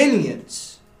else's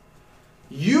opinions,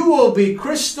 you will be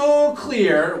crystal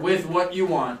clear with what you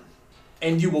want,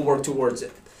 and you will work towards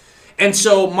it. And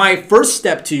so my first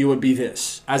step to you would be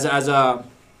this, to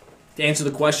answer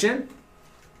the question.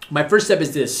 My first step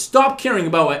is this: stop caring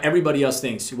about what everybody else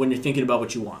thinks when you're thinking about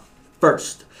what you want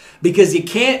first. Because you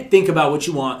can't think about what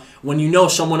you want when you know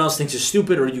someone else thinks it's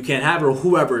stupid, or you can't have it, or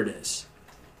whoever it is.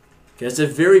 Okay, it's a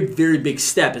very, very big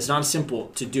step. It's not simple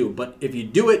to do. But if you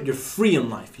do it, you're free in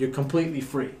life. You're completely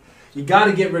free. You got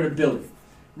to get rid of Billy.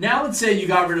 Now let's say you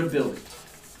got rid of Billy.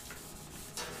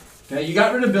 Okay, you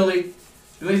got rid of Billy.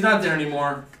 Billy's not there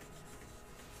anymore.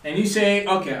 And you say,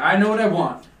 okay, I know what I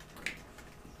want.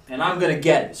 And I'm going to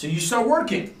get it. So you start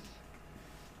working.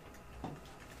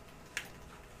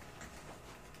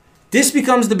 This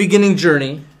becomes the beginning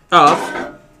journey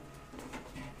of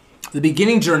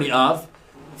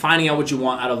finding out what you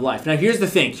want out of life. Now here's the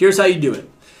thing. Here's how you do it.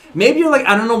 Maybe you're like,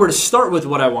 I don't know where to start with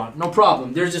what I want. No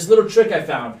problem. There's this little trick I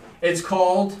found. It's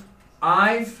called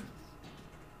I've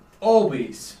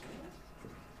Always.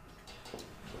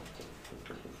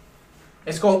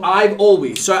 It's called I've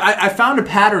Always. So I found a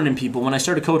pattern in people when I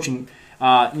started coaching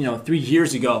 3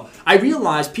 years ago. I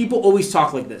realized people always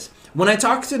talk like this. When I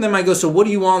talk to them, I go, so what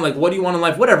do you want? Like, what do you want in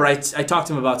life? Whatever. I talk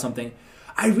to them about something.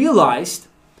 I realized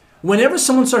whenever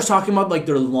someone starts talking about like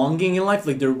their longing in life,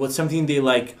 like what's something they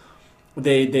like,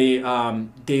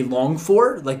 they long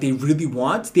for, like they really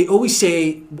want, they always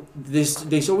say this.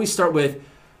 They always start with,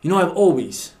 I've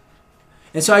always.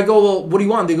 And so I go, well, what do you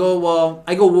want? They go, well,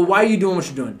 why are you doing what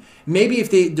you're doing? Maybe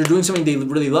if they're doing something they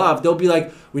really love, they'll be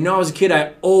like, when I was a kid,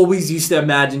 I always used to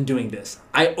imagine doing this.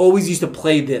 I always used to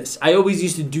play this. I always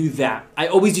used to do that. I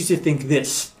always used to think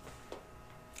this.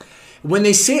 When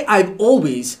they say I've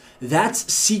always,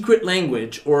 that's secret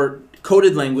language or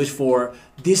coded language for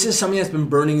this is something that's been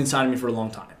burning inside of me for a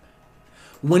long time.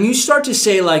 When you start to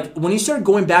say when you start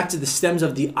going back to the stems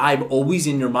of the I've always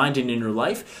in your mind and in your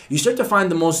life, you start to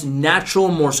find the most natural,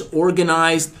 most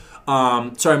organized,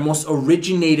 most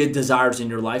originated desires in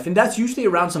your life. And that's usually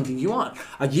around something you want.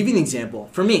 I'll give you an example.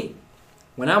 For me,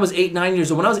 when I was 8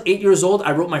 years old,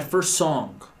 I wrote my first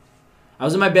song. I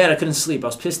was in my bed, I couldn't sleep. I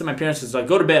was pissed at my parents because I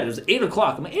go to bed. It was 8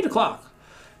 o'clock. I'm like, 8 o'clock.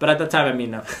 But at that time,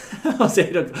 I was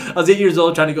 8 years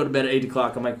old trying to go to bed at 8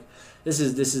 o'clock. I'm like, this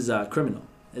is criminal.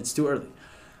 It's too early.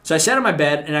 So I sat in my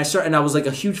bed and I was like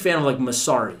a huge fan of like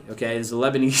Masari. Okay, he's a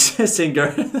Lebanese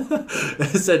singer.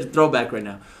 It's a throwback right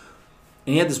now.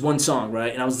 And he had this one song,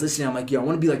 right? And I was listening. I'm like, I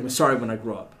want to be like Masari when I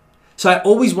grow up. So I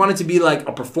always wanted to be like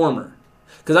a performer,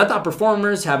 because I thought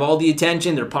performers have all the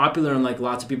attention. They're popular and like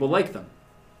lots of people like them.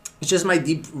 It's just my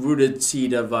deep-rooted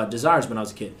seed of desires when I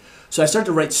was a kid. So I started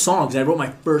to write songs. And I wrote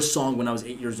my first song when I was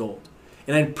 8 years old.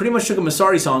 And I pretty much took a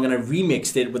Masari song and I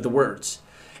remixed it with the words.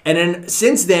 And then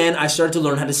since then, I started to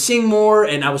learn how to sing more,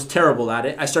 and I was terrible at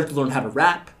it. I started to learn how to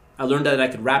rap. I learned that I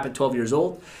could rap at 12 years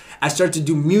old. I started to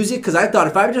do music because I thought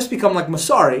if I just become like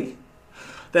Masari,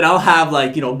 then I'll have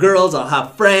like, girls, I'll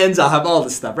have friends, I'll have all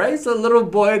this stuff, right? It's a little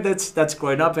boy that's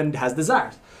growing up and has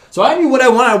desires. So I knew what I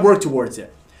wanted, I worked towards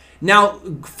it. Now,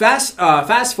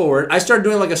 fast forward, I started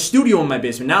doing like a studio in my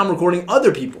basement. Now I'm recording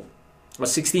other people. I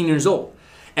was 16 years old.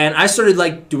 And I started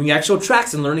like doing actual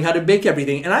tracks and learning how to bake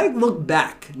everything. And I look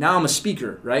back. Now I'm a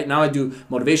speaker, right? Now I do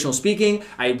motivational speaking.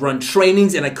 I run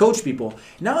trainings and I coach people.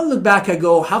 Now I look back, I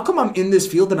go, how come I'm in this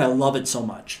field and I love it so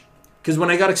much? Because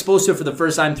when I got exposed to it for the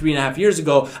first time 3.5 years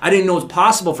ago, I didn't know it's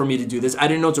possible for me to do this. I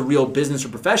didn't know it's a real business or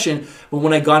profession. But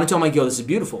when I got into it, I'm like, yo, this is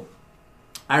beautiful.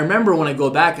 I remember when I go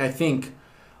back, I think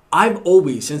I've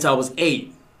always, since I was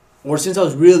 8, or since I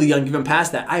was really young, even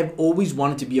past that, I've always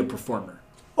wanted to be a performer.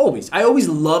 Always. I always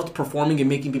loved performing and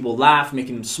making people laugh,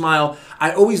 making them smile.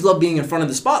 I always loved being in front of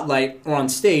the spotlight or on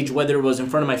stage, whether it was in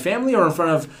front of my family or in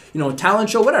front of, a talent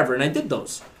show, whatever. And I did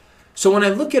those. So when I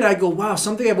look at it, I go, wow,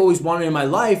 something I've always wanted in my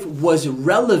life was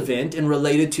relevant and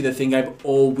related to the thing I've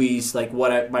always,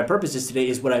 my purpose is today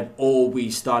is what I've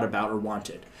always thought about or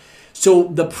wanted. So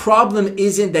the problem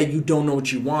isn't that you don't know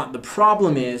what you want. The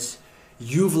problem is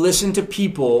you've listened to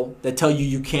people that tell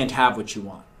you can't have what you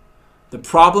want. The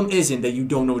problem isn't that you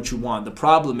don't know what you want. The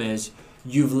problem is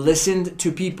you've listened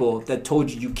to people that told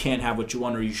you can't have what you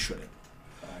want or you shouldn't.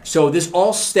 So this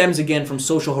all stems again from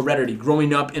social heredity,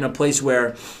 growing up in a place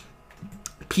where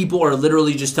people are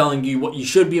literally just telling you what you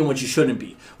should be and what you shouldn't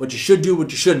be, what you should do, what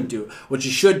you shouldn't do, what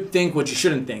you should think, what you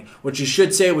shouldn't think, what you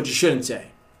should say, what you shouldn't say.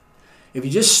 If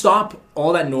you just stop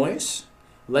all that noise,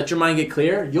 let your mind get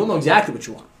clear, you'll know exactly what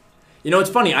you want. It's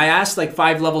funny. I asked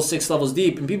 5 levels, 6 levels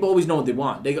deep, and people always know what they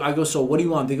want. I go, so what do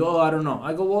you want? They go, oh, I don't know.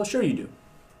 I go, well, sure you do.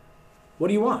 What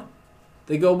do you want?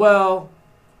 They go, well,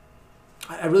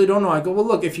 I really don't know. I go, well,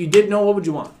 look, if you did know, what would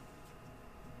you want?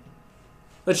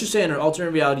 Let's just say in an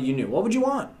alternate reality you knew. What would you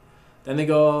want? Then they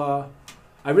go,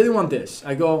 I really want this.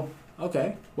 I go,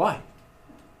 okay, why?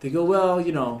 They go,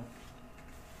 well,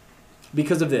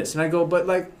 because of this. And I go, but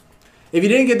if you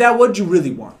didn't get that, what would you really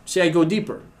want? Say I go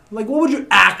deeper. What would you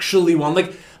actually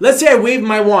want? Let's say I wave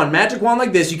my wand, magic wand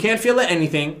like this. You can't feel it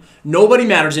anything. Nobody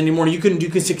matters anymore. You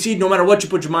can succeed no matter what you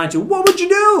put your mind to. What would you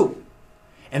do?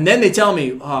 And then they tell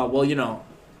me,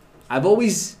 I've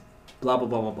always blah, blah,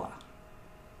 blah, blah, blah.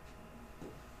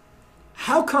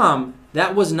 How come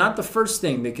that was not the first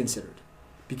thing they considered?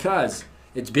 Because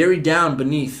it's buried down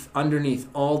underneath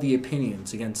all the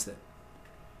opinions against it.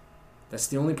 That's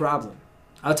the only problem.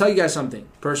 I'll tell you guys something,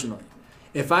 personally.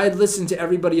 If I had listened to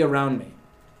everybody around me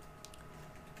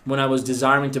when I was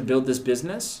desiring to build this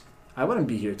business, I wouldn't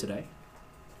be here today.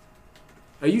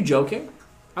 Are you joking?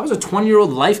 I was a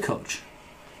 20-year-old life coach.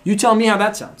 You tell me how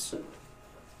that sounds.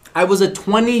 I was a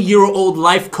 20-year-old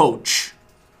life coach.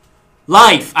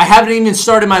 Life. I haven't even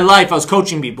started my life. I was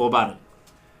coaching people about it.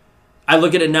 I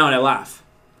look at it now and I laugh.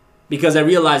 Because I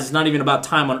realize it's not even about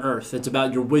time on earth. It's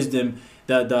about your wisdom,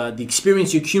 the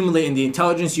experience you accumulate and the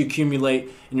intelligence you accumulate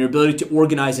and your ability to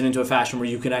organize it into a fashion where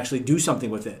you can actually do something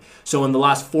with it. So in the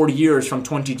last 40 years, from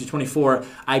 20 to 24,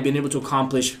 I've been able to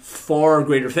accomplish far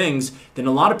greater things than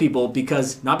a lot of people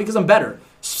not because I'm better,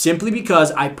 simply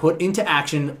because I put into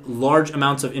action large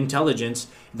amounts of intelligence.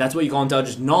 That's what you call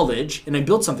intelligence, knowledge, and I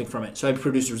built something from it. So I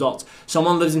produce results.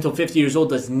 Someone lives until 50 years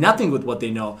old, does nothing with what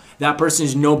they know. That person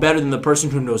is no better than the person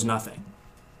who knows nothing.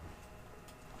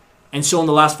 And so in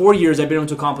the last 4 years, I've been able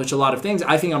to accomplish a lot of things.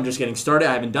 I think I'm just getting started.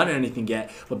 I haven't done anything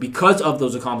yet. But because of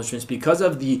those accomplishments, because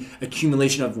of the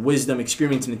accumulation of wisdom,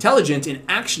 experience, and intelligence and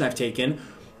action I've taken,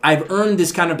 I've earned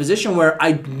this kind of position where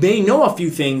I may know a few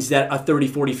things that a 30,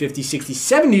 40, 50, 60,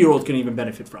 70-year-old can even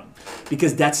benefit from.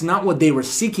 Because that's not what they were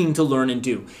seeking to learn and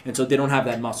do. And so they don't have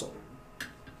that muscle.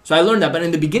 So I learned that. But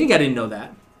in the beginning, I didn't know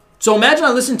that. So imagine I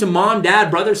listened to mom,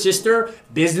 dad, brother, sister,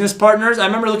 business partners. I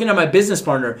remember looking at my business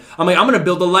partner. I'm like, I'm going to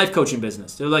build a life coaching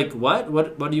business. They're like, what?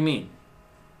 What do you mean?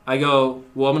 I go,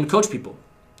 well, I'm going to coach people,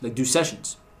 do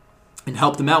sessions and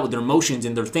help them out with their emotions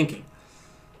and their thinking.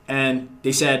 And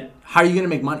they said, how are you going to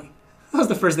make money? That was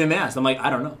the first thing they asked. I'm like, I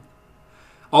don't know.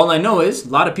 All I know is a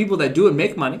lot of people that do it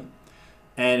make money.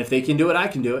 And if they can do it, I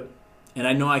can do it. And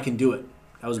I know I can do it.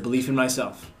 That was belief in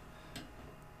myself.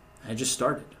 I just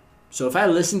started. So if I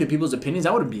listened to people's opinions,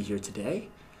 I wouldn't be here today.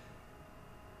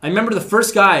 I remember the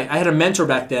first guy, I had a mentor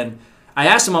back then. I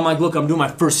asked him, I'm like, look, I'm doing my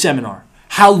first seminar.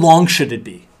 How long should it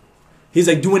be? He's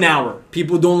like, do an hour.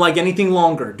 People don't like anything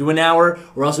longer. Do an hour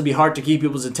or else it'll be hard to keep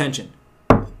people's attention.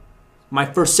 My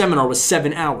first seminar was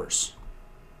 7 hours.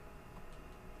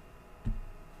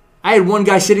 I had one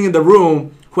guy sitting in the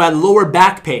room who had lower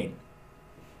back pain.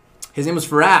 His name was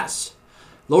Faraz.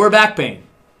 Lower back pain.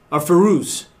 Or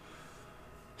Farouz.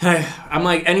 I'm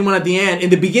like, anyone at the end? In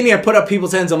the beginning, I put up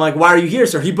people's hands. I'm like, why are you here,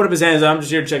 sir? He put up his hands. I'm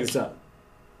just here to check this out.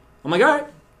 I'm like, all right.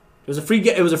 It was a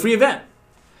free event.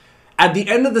 At the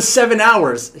end of the 7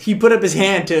 hours, he put up his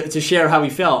hand to share how he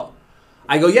felt.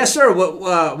 I go, yes, sir.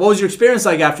 What was your experience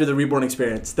like after the Reborn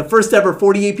experience? The first ever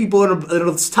 48 people in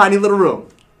a tiny little room.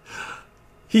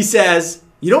 He says,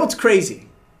 you know what's crazy?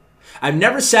 I've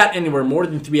never sat anywhere more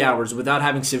than 3 hours without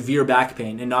having severe back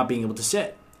pain and not being able to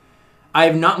sit. I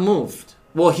have not moved.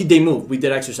 Well, they moved. We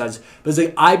did exercises. But it's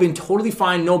like, I've been totally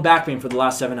fine, no back pain for the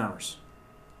last 7 hours.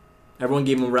 Everyone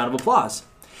gave him a round of applause.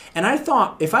 And I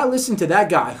thought, if I listened to that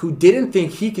guy who didn't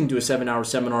think he can do a 7-hour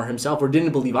seminar himself or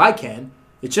didn't believe I can,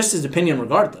 it's just his opinion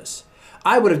regardless.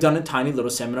 I would have done a tiny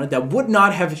little seminar that would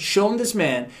not have shown this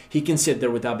man he can sit there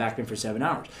without back pain for 7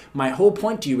 hours. My whole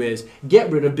point to you is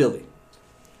get rid of Billy.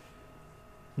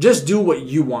 Just do what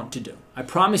you want to do. I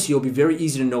promise you it'll be very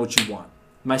easy to know what you want.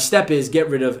 My step is get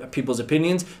rid of people's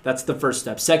opinions. That's the first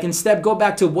step. Second step, go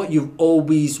back to what you've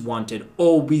always wanted,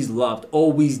 always loved,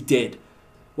 always did.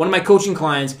 One of my coaching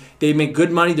clients, they make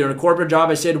good money. They're in a corporate job.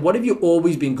 I said, what have you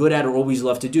always been good at or always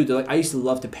loved to do? They're like, I used to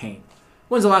love to paint.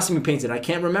 When's the last time you painted? I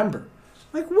can't remember.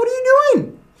 I'm like, what are you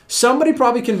doing? Somebody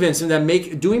probably convinced him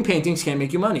that doing paintings can't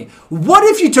make you money. What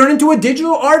if you turn into a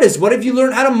digital artist? What if you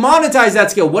learn how to monetize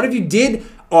that skill? What if you did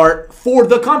art for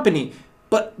the company?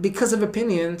 But because of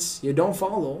opinions, you don't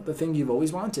follow the thing you've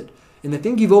always wanted. And the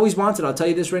thing you've always wanted, I'll tell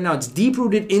you this right now, it's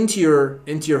deep-rooted into your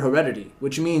heredity,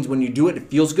 which means when you do it, it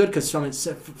feels good because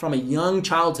from a young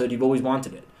childhood, you've always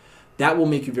wanted it. That will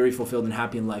make you very fulfilled and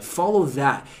happy in life. Follow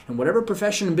that. And whatever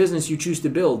profession and business you choose to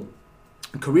build,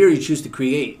 career you choose to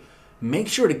create, make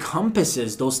sure it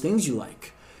encompasses those things you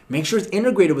like. Make sure it's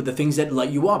integrated with the things that light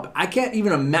you up. I can't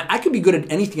even imagine. I could be good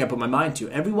at anything I put my mind to.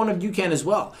 Every one of you can as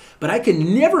well. But I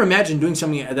can never imagine doing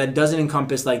something that doesn't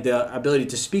encompass like the ability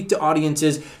to speak to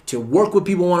audiences, to work with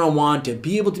people one-on-one, to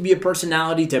be able to be a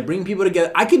personality, to bring people together.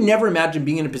 I could never imagine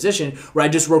being in a position where I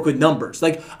just work with numbers.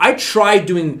 Like I tried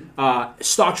doing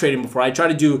stock trading before. I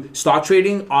tried to do stock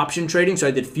trading, option trading. So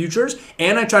I did futures,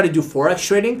 and I tried to do forex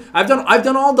trading. I've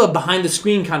done all the behind the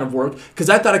screen kind of work because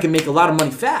I thought I could make a lot of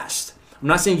money fast. I'm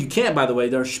not saying you can't, by the way.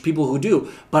 There's people who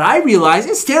do. But I realize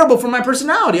it's terrible for my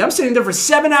personality. I'm sitting there for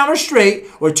 7 hours straight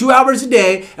or 2 hours a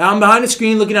day, and I'm behind the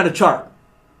screen looking at a chart.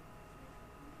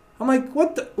 I'm like,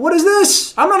 what is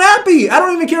this? I'm not happy. I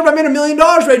don't even care if I made $1 million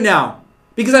right now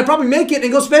because I'd probably make it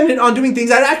and go spend it on doing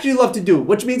things I'd actually love to do,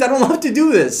 which means I don't love to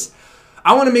do this.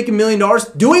 I want to make $1 million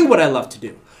doing what I love to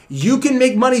do. You can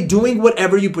make money doing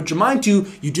whatever you put your mind to.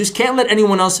 You just can't let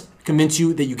anyone else convince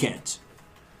you that you can't.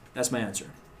 That's my answer.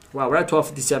 Wow, we're at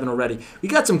 12:57 already. We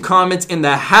got some comments in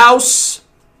the house.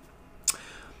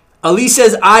 Ali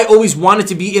says, "I always wanted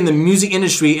to be in the music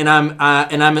industry, and I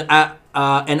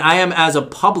am as a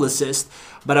publicist,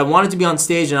 but I wanted to be on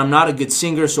stage, and I'm not a good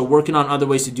singer, so working on other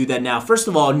ways to do that now." First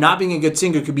of all, not being a good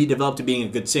singer could be developed to being a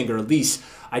good singer. At least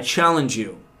I challenge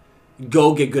you,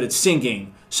 go get good at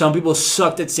singing. Some people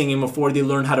sucked at singing before they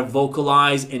learned how to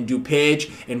vocalize and do pitch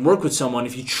and work with someone.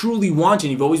 If you truly want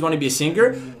and you've always wanted to be a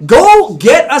singer, go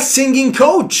get a singing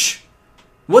coach.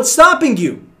 What's stopping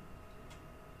you?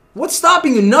 What's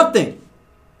stopping you? Nothing.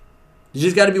 You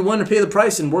just got to be willing to pay the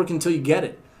price and work until you get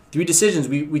it. 3 decisions.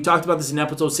 We talked about this in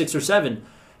episode 6 or 7.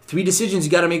 3 decisions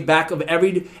you got to make back of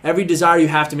every desire you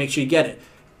have to make sure you get it.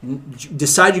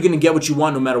 Decide you're going to get what you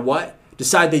want no matter what.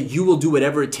 Decide that you will do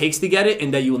whatever it takes to get it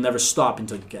and that you will never stop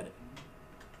until you get it.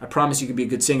 I promise you can be a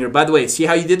good singer. By the way, see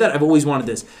how you did that? I've always wanted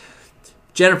this.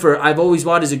 Jennifer, I've always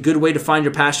wanted is a good way to find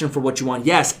your passion for what you want.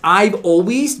 Yes, I've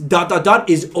always, ...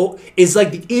 is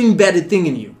like the embedded thing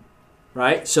in you.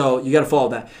 Right? So you got to follow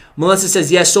that. Melissa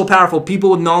says, yes, so powerful.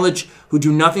 People with knowledge who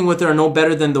do nothing with it are no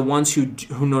better than the ones who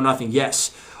know nothing.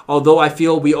 Yes. Although I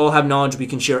feel we all have knowledge we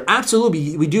can share.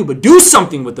 Absolutely, we do. But do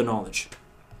something with the knowledge.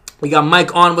 We got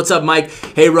Mike on. What's up, Mike?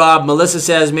 Hey, Rob. Melissa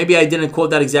says, maybe I didn't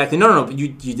quote that exactly. No. You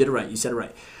did it right. You said it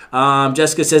right.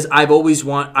 Jessica says, I've always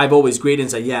great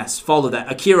insight. Yes, follow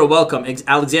that. Akira, welcome.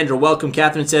 Alexandra, welcome.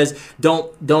 Catherine says,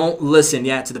 don't listen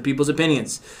to the people's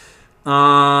opinions.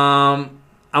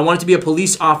 I wanted to be a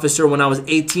police officer when I was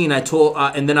 18.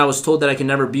 And then I was told that I can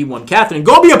never be one. Catherine,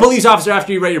 go be a police officer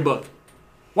after you write your book.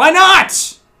 Why not?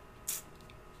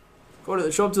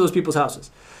 Show up to those people's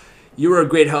houses. You're a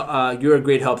great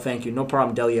help. Thank you. No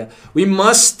problem, Delia. We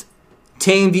must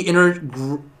tame the inner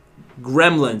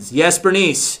gremlins. Yes,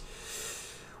 Bernice.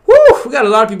 Woo! We got a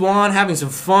lot of people on having some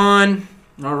fun.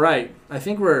 All right. I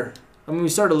think we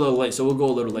started a little late, so we'll go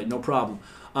a little late. No problem.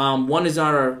 One is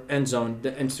on our end zone.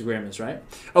 The Instagram is, right?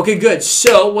 Okay, good.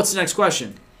 So what's the next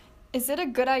question? Is it a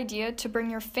good idea to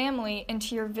bring your family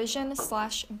into your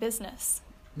vision/business?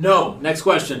 No. Next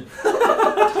question.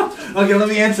 Okay, let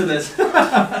me answer this.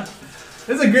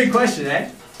 This is a great question,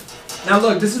 eh? Now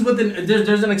look, this is what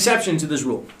there's an exception to this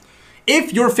rule.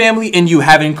 If your family and you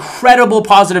have incredible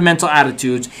positive mental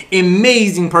attitudes,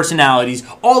 amazing personalities,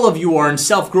 all of you are in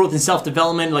self-growth and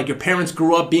self-development, like your parents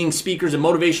grew up being speakers and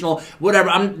motivational,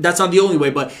 whatever, that's not the only way,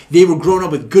 but they were grown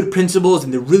up with good principles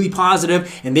and they're really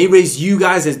positive and they raised you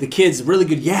guys as the kids really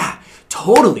good. Yeah,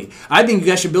 totally. I think you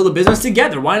guys should build a business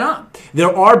together. Why not?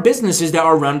 There are businesses that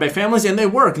are run by families and they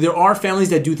work. There are families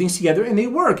that do things together and they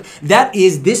work. That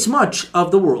is this much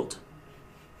of the world.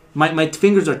 My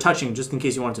fingers are touching, just in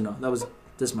case you want to know. That was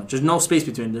this much. There's no space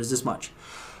between. There's this much.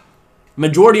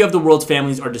 Majority of the world's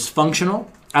families are dysfunctional,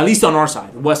 At least on our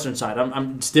side, the Western side.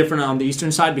 It's different on the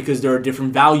Eastern side because there are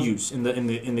different values in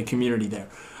the community there.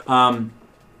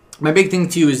 My big thing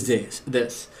to you is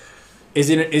this. Is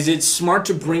it smart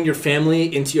to bring your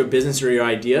family into your business or your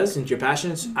ideas, into your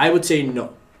passions? I would say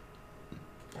no.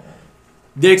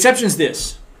 The exception is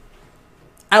this.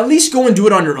 At least go and do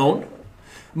it on your own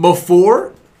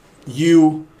before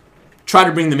you try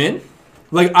to bring them in.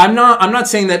 Like I'm not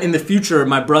saying that in the future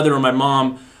my brother or my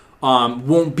mom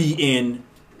won't be in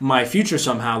my future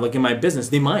somehow, like in my business.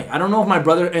 They might. I don't know if my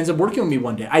brother ends up working with me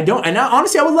one day. I don't. And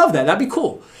honestly, I would love that. That'd be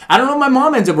cool. I don't know if my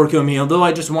mom ends up working with me, although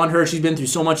I just want her. She's been through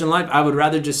so much in life. I would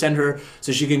rather just send her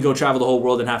so she can go travel the whole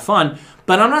world and have fun.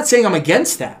 But I'm not saying I'm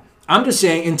against that. I'm just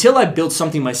saying until I build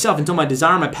something myself, until my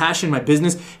desire, my passion, my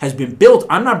business has been built,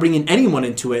 I'm not bringing anyone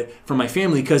into it from my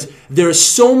family because there's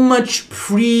so much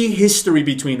prehistory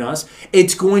between us.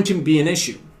 It's going to be an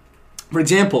issue. For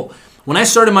example, when I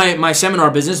started my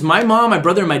seminar business, my mom, my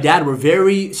brother, and my dad were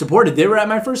very supportive. They were at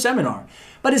my first seminar.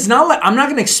 But it's not like I'm not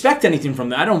going to expect anything from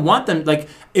them. I don't want them, like,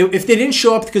 if they didn't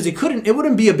show up because they couldn't, it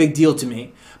wouldn't be a big deal to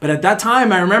me. But at that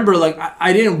time, I remember, like,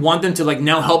 I didn't want them to, like,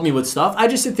 now help me with stuff. I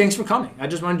just said, thanks for coming. I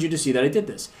just wanted you to see that I did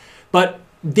this. But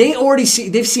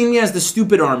they've seen me as the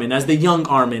stupid Armin, as the young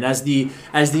Armin, as the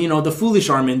the foolish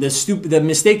Armin, the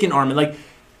mistaken Armin. Like,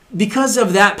 because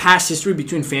of that past history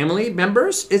between family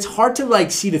members, it's hard to,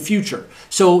 like, see the future.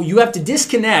 So you have to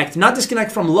disconnect, not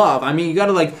disconnect from love. I mean, you got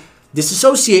to, like,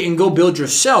 disassociate and go build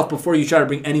yourself before you try to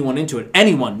bring anyone into it.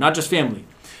 Anyone, not just family.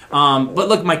 But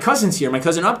look, my cousin's here, my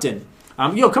cousin Upton.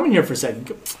 Yo, come in here for a second.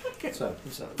 What's up?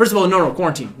 First of all, no,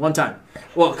 quarantine, one time.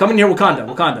 Well, come in here,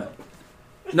 Wakanda.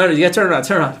 No, you gotta turn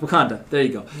around, Wakanda. There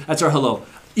you go. That's our hello.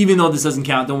 Even though this doesn't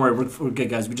count, don't worry, we're good,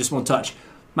 guys. We just won't touch.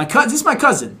 This is my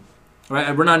cousin. All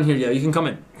right, we're not in here yet. You can come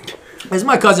in. This is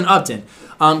my cousin Upton.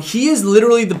 He is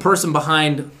literally the person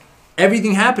behind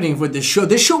everything happening with this show.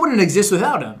 This show wouldn't exist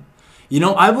without him. You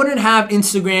know, I wouldn't have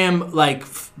Instagram, like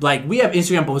we have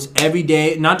Instagram posts every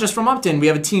day, not just from Upton. We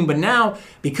have a team, but now,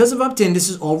 because of Upton, this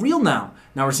is all real now.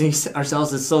 Now we're seeing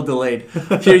ourselves as so delayed.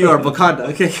 Here you are, Wakanda,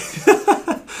 okay?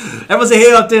 Everyone say,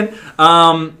 hey, Upton.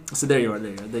 So there you are,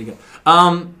 there you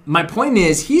go. My point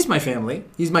is, he's my family.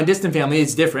 He's my distant family.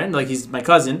 It's different, like he's my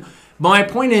cousin. But my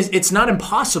point is, it's not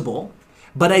impossible,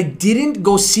 but I didn't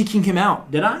go seeking him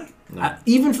out, did I? No.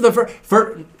 Even for the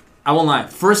first, I won't lie,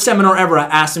 first seminar ever, I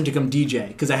asked him to come DJ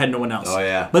because I had no one else. Oh,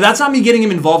 yeah. But that's not me getting him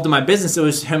involved in my business. It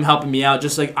was him helping me out.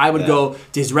 Just like I would go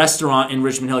to his restaurant in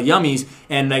Richmond Hill, Yummies,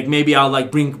 and like maybe I'll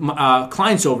like bring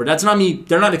clients over. That's not me.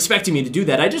 They're not expecting me to do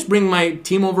that. I just bring my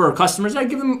team over or customers. I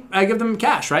give them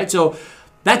cash, right? So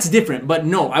that's different. But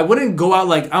no, I wouldn't go out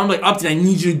like, I'm like, Upton, I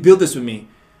need you to build this with me.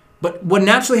 But what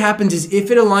naturally happens is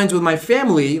if it aligns with my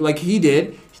family, like he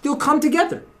did, they'll come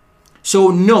together. So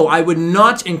no, I would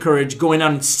not encourage going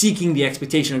out and seeking the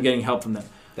expectation of getting help from them.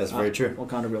 That's very true.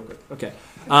 Wakanda real quick. Okay.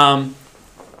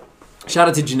 Shout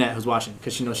out to Jeanette who's watching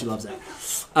because she knows she loves that.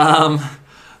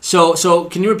 So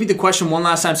can you repeat the question one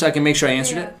last time so I can make sure I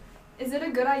answered it? Is it a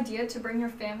good idea to bring your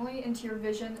family into your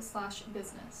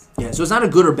vision/business? Yeah, so it's not a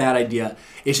good or bad idea.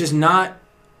 It's just not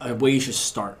a way you should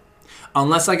start.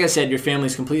 Unless, like I said, your family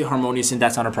is completely harmonious and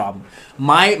that's not a problem.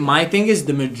 My thing is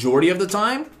the majority of the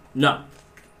time, no.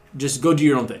 Just go do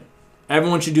your own thing.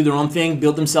 Everyone should do their own thing,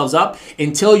 build themselves up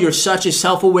until you're such a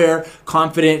self-aware,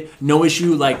 confident, no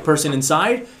issue like person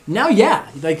inside. Now, yeah,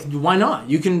 like why not?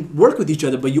 You can work with each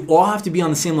other, but you all have to be on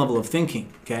the same level of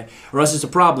thinking, okay? Or else it's a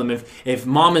problem. If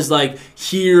mom is like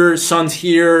here, son's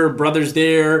here, brother's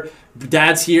there,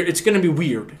 dad's here, it's gonna be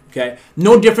weird, okay?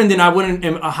 No different than I wouldn't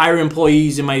hire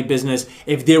employees in my business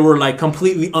if they were like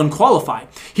completely unqualified.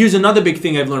 Here's another big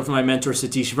thing I've learned from my mentor,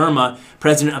 Satish Verma,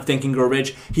 president of Think and Grow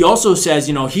Rich. He also says,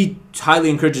 you know, he highly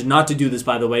encourages not to do this,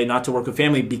 by the way, not to work with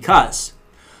family, because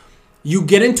you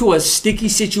get into a sticky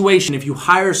situation if you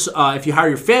hire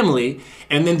your family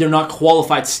and then they're not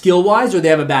qualified skill-wise or they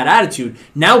have a bad attitude.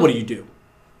 Now what do?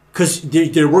 Because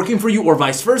they're working for you or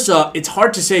vice versa. It's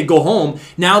hard to say go home.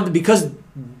 Now because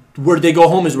where they go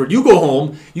home is where you go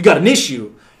home, you got an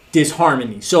issue,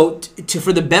 disharmony. So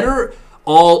for the better,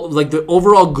 the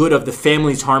overall good of the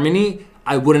family's harmony,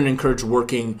 I wouldn't encourage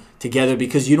working together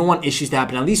because you don't want issues to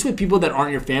happen. At least with people that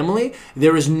aren't your family,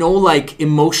 there is no like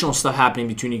emotional stuff happening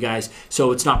between you guys.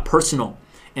 So it's not personal.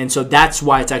 And so that's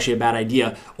why it's actually a bad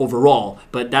idea overall.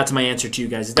 But that's my answer to you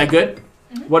guys. Is that good?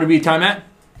 Mm-hmm. What are we time at?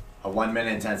 1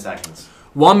 minute and 10 seconds.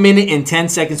 1 minute and 10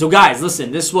 seconds. So guys,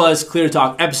 listen, this was Clear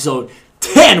Talk episode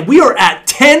 10. We are at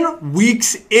 10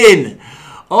 weeks in.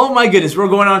 Oh my goodness, we're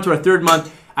going on to our third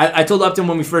month. I told Upton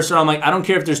when we first started, I'm like, I don't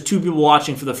care if there's 2 people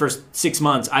watching for the first 6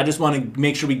 months. I just want to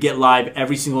make sure we get live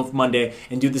every single Monday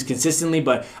and do this consistently.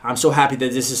 But I'm so happy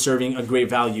that this is serving a great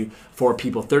value for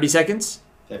people. 30 seconds?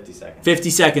 50 seconds. 50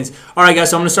 seconds. All right, guys,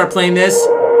 so I'm going to start playing this.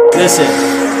 Listen.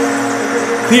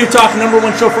 Clear Talk,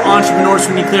 #1 show for entrepreneurs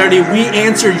who need clarity. We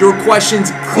answer your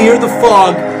questions, clear the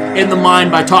fog in the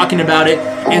mind by talking about it.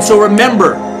 And so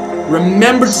remember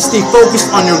to stay focused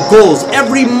on your goals.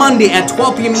 Every Monday at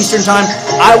 12 p.m. Eastern Time,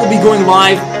 I will be going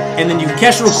live, and then you can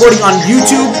catch the recording on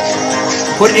YouTube.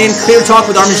 Put in Clear Talk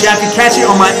with Armin Jaffe. Catch it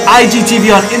on my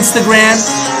IGTV on Instagram.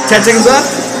 10 seconds left.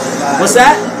 What's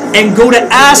that? And go to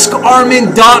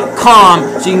askarmin.com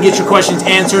so you can get your questions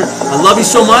answered. I love you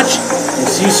so much.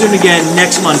 We'll see you soon again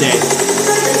next Monday.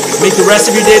 Make the rest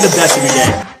of your day the best of your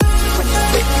day.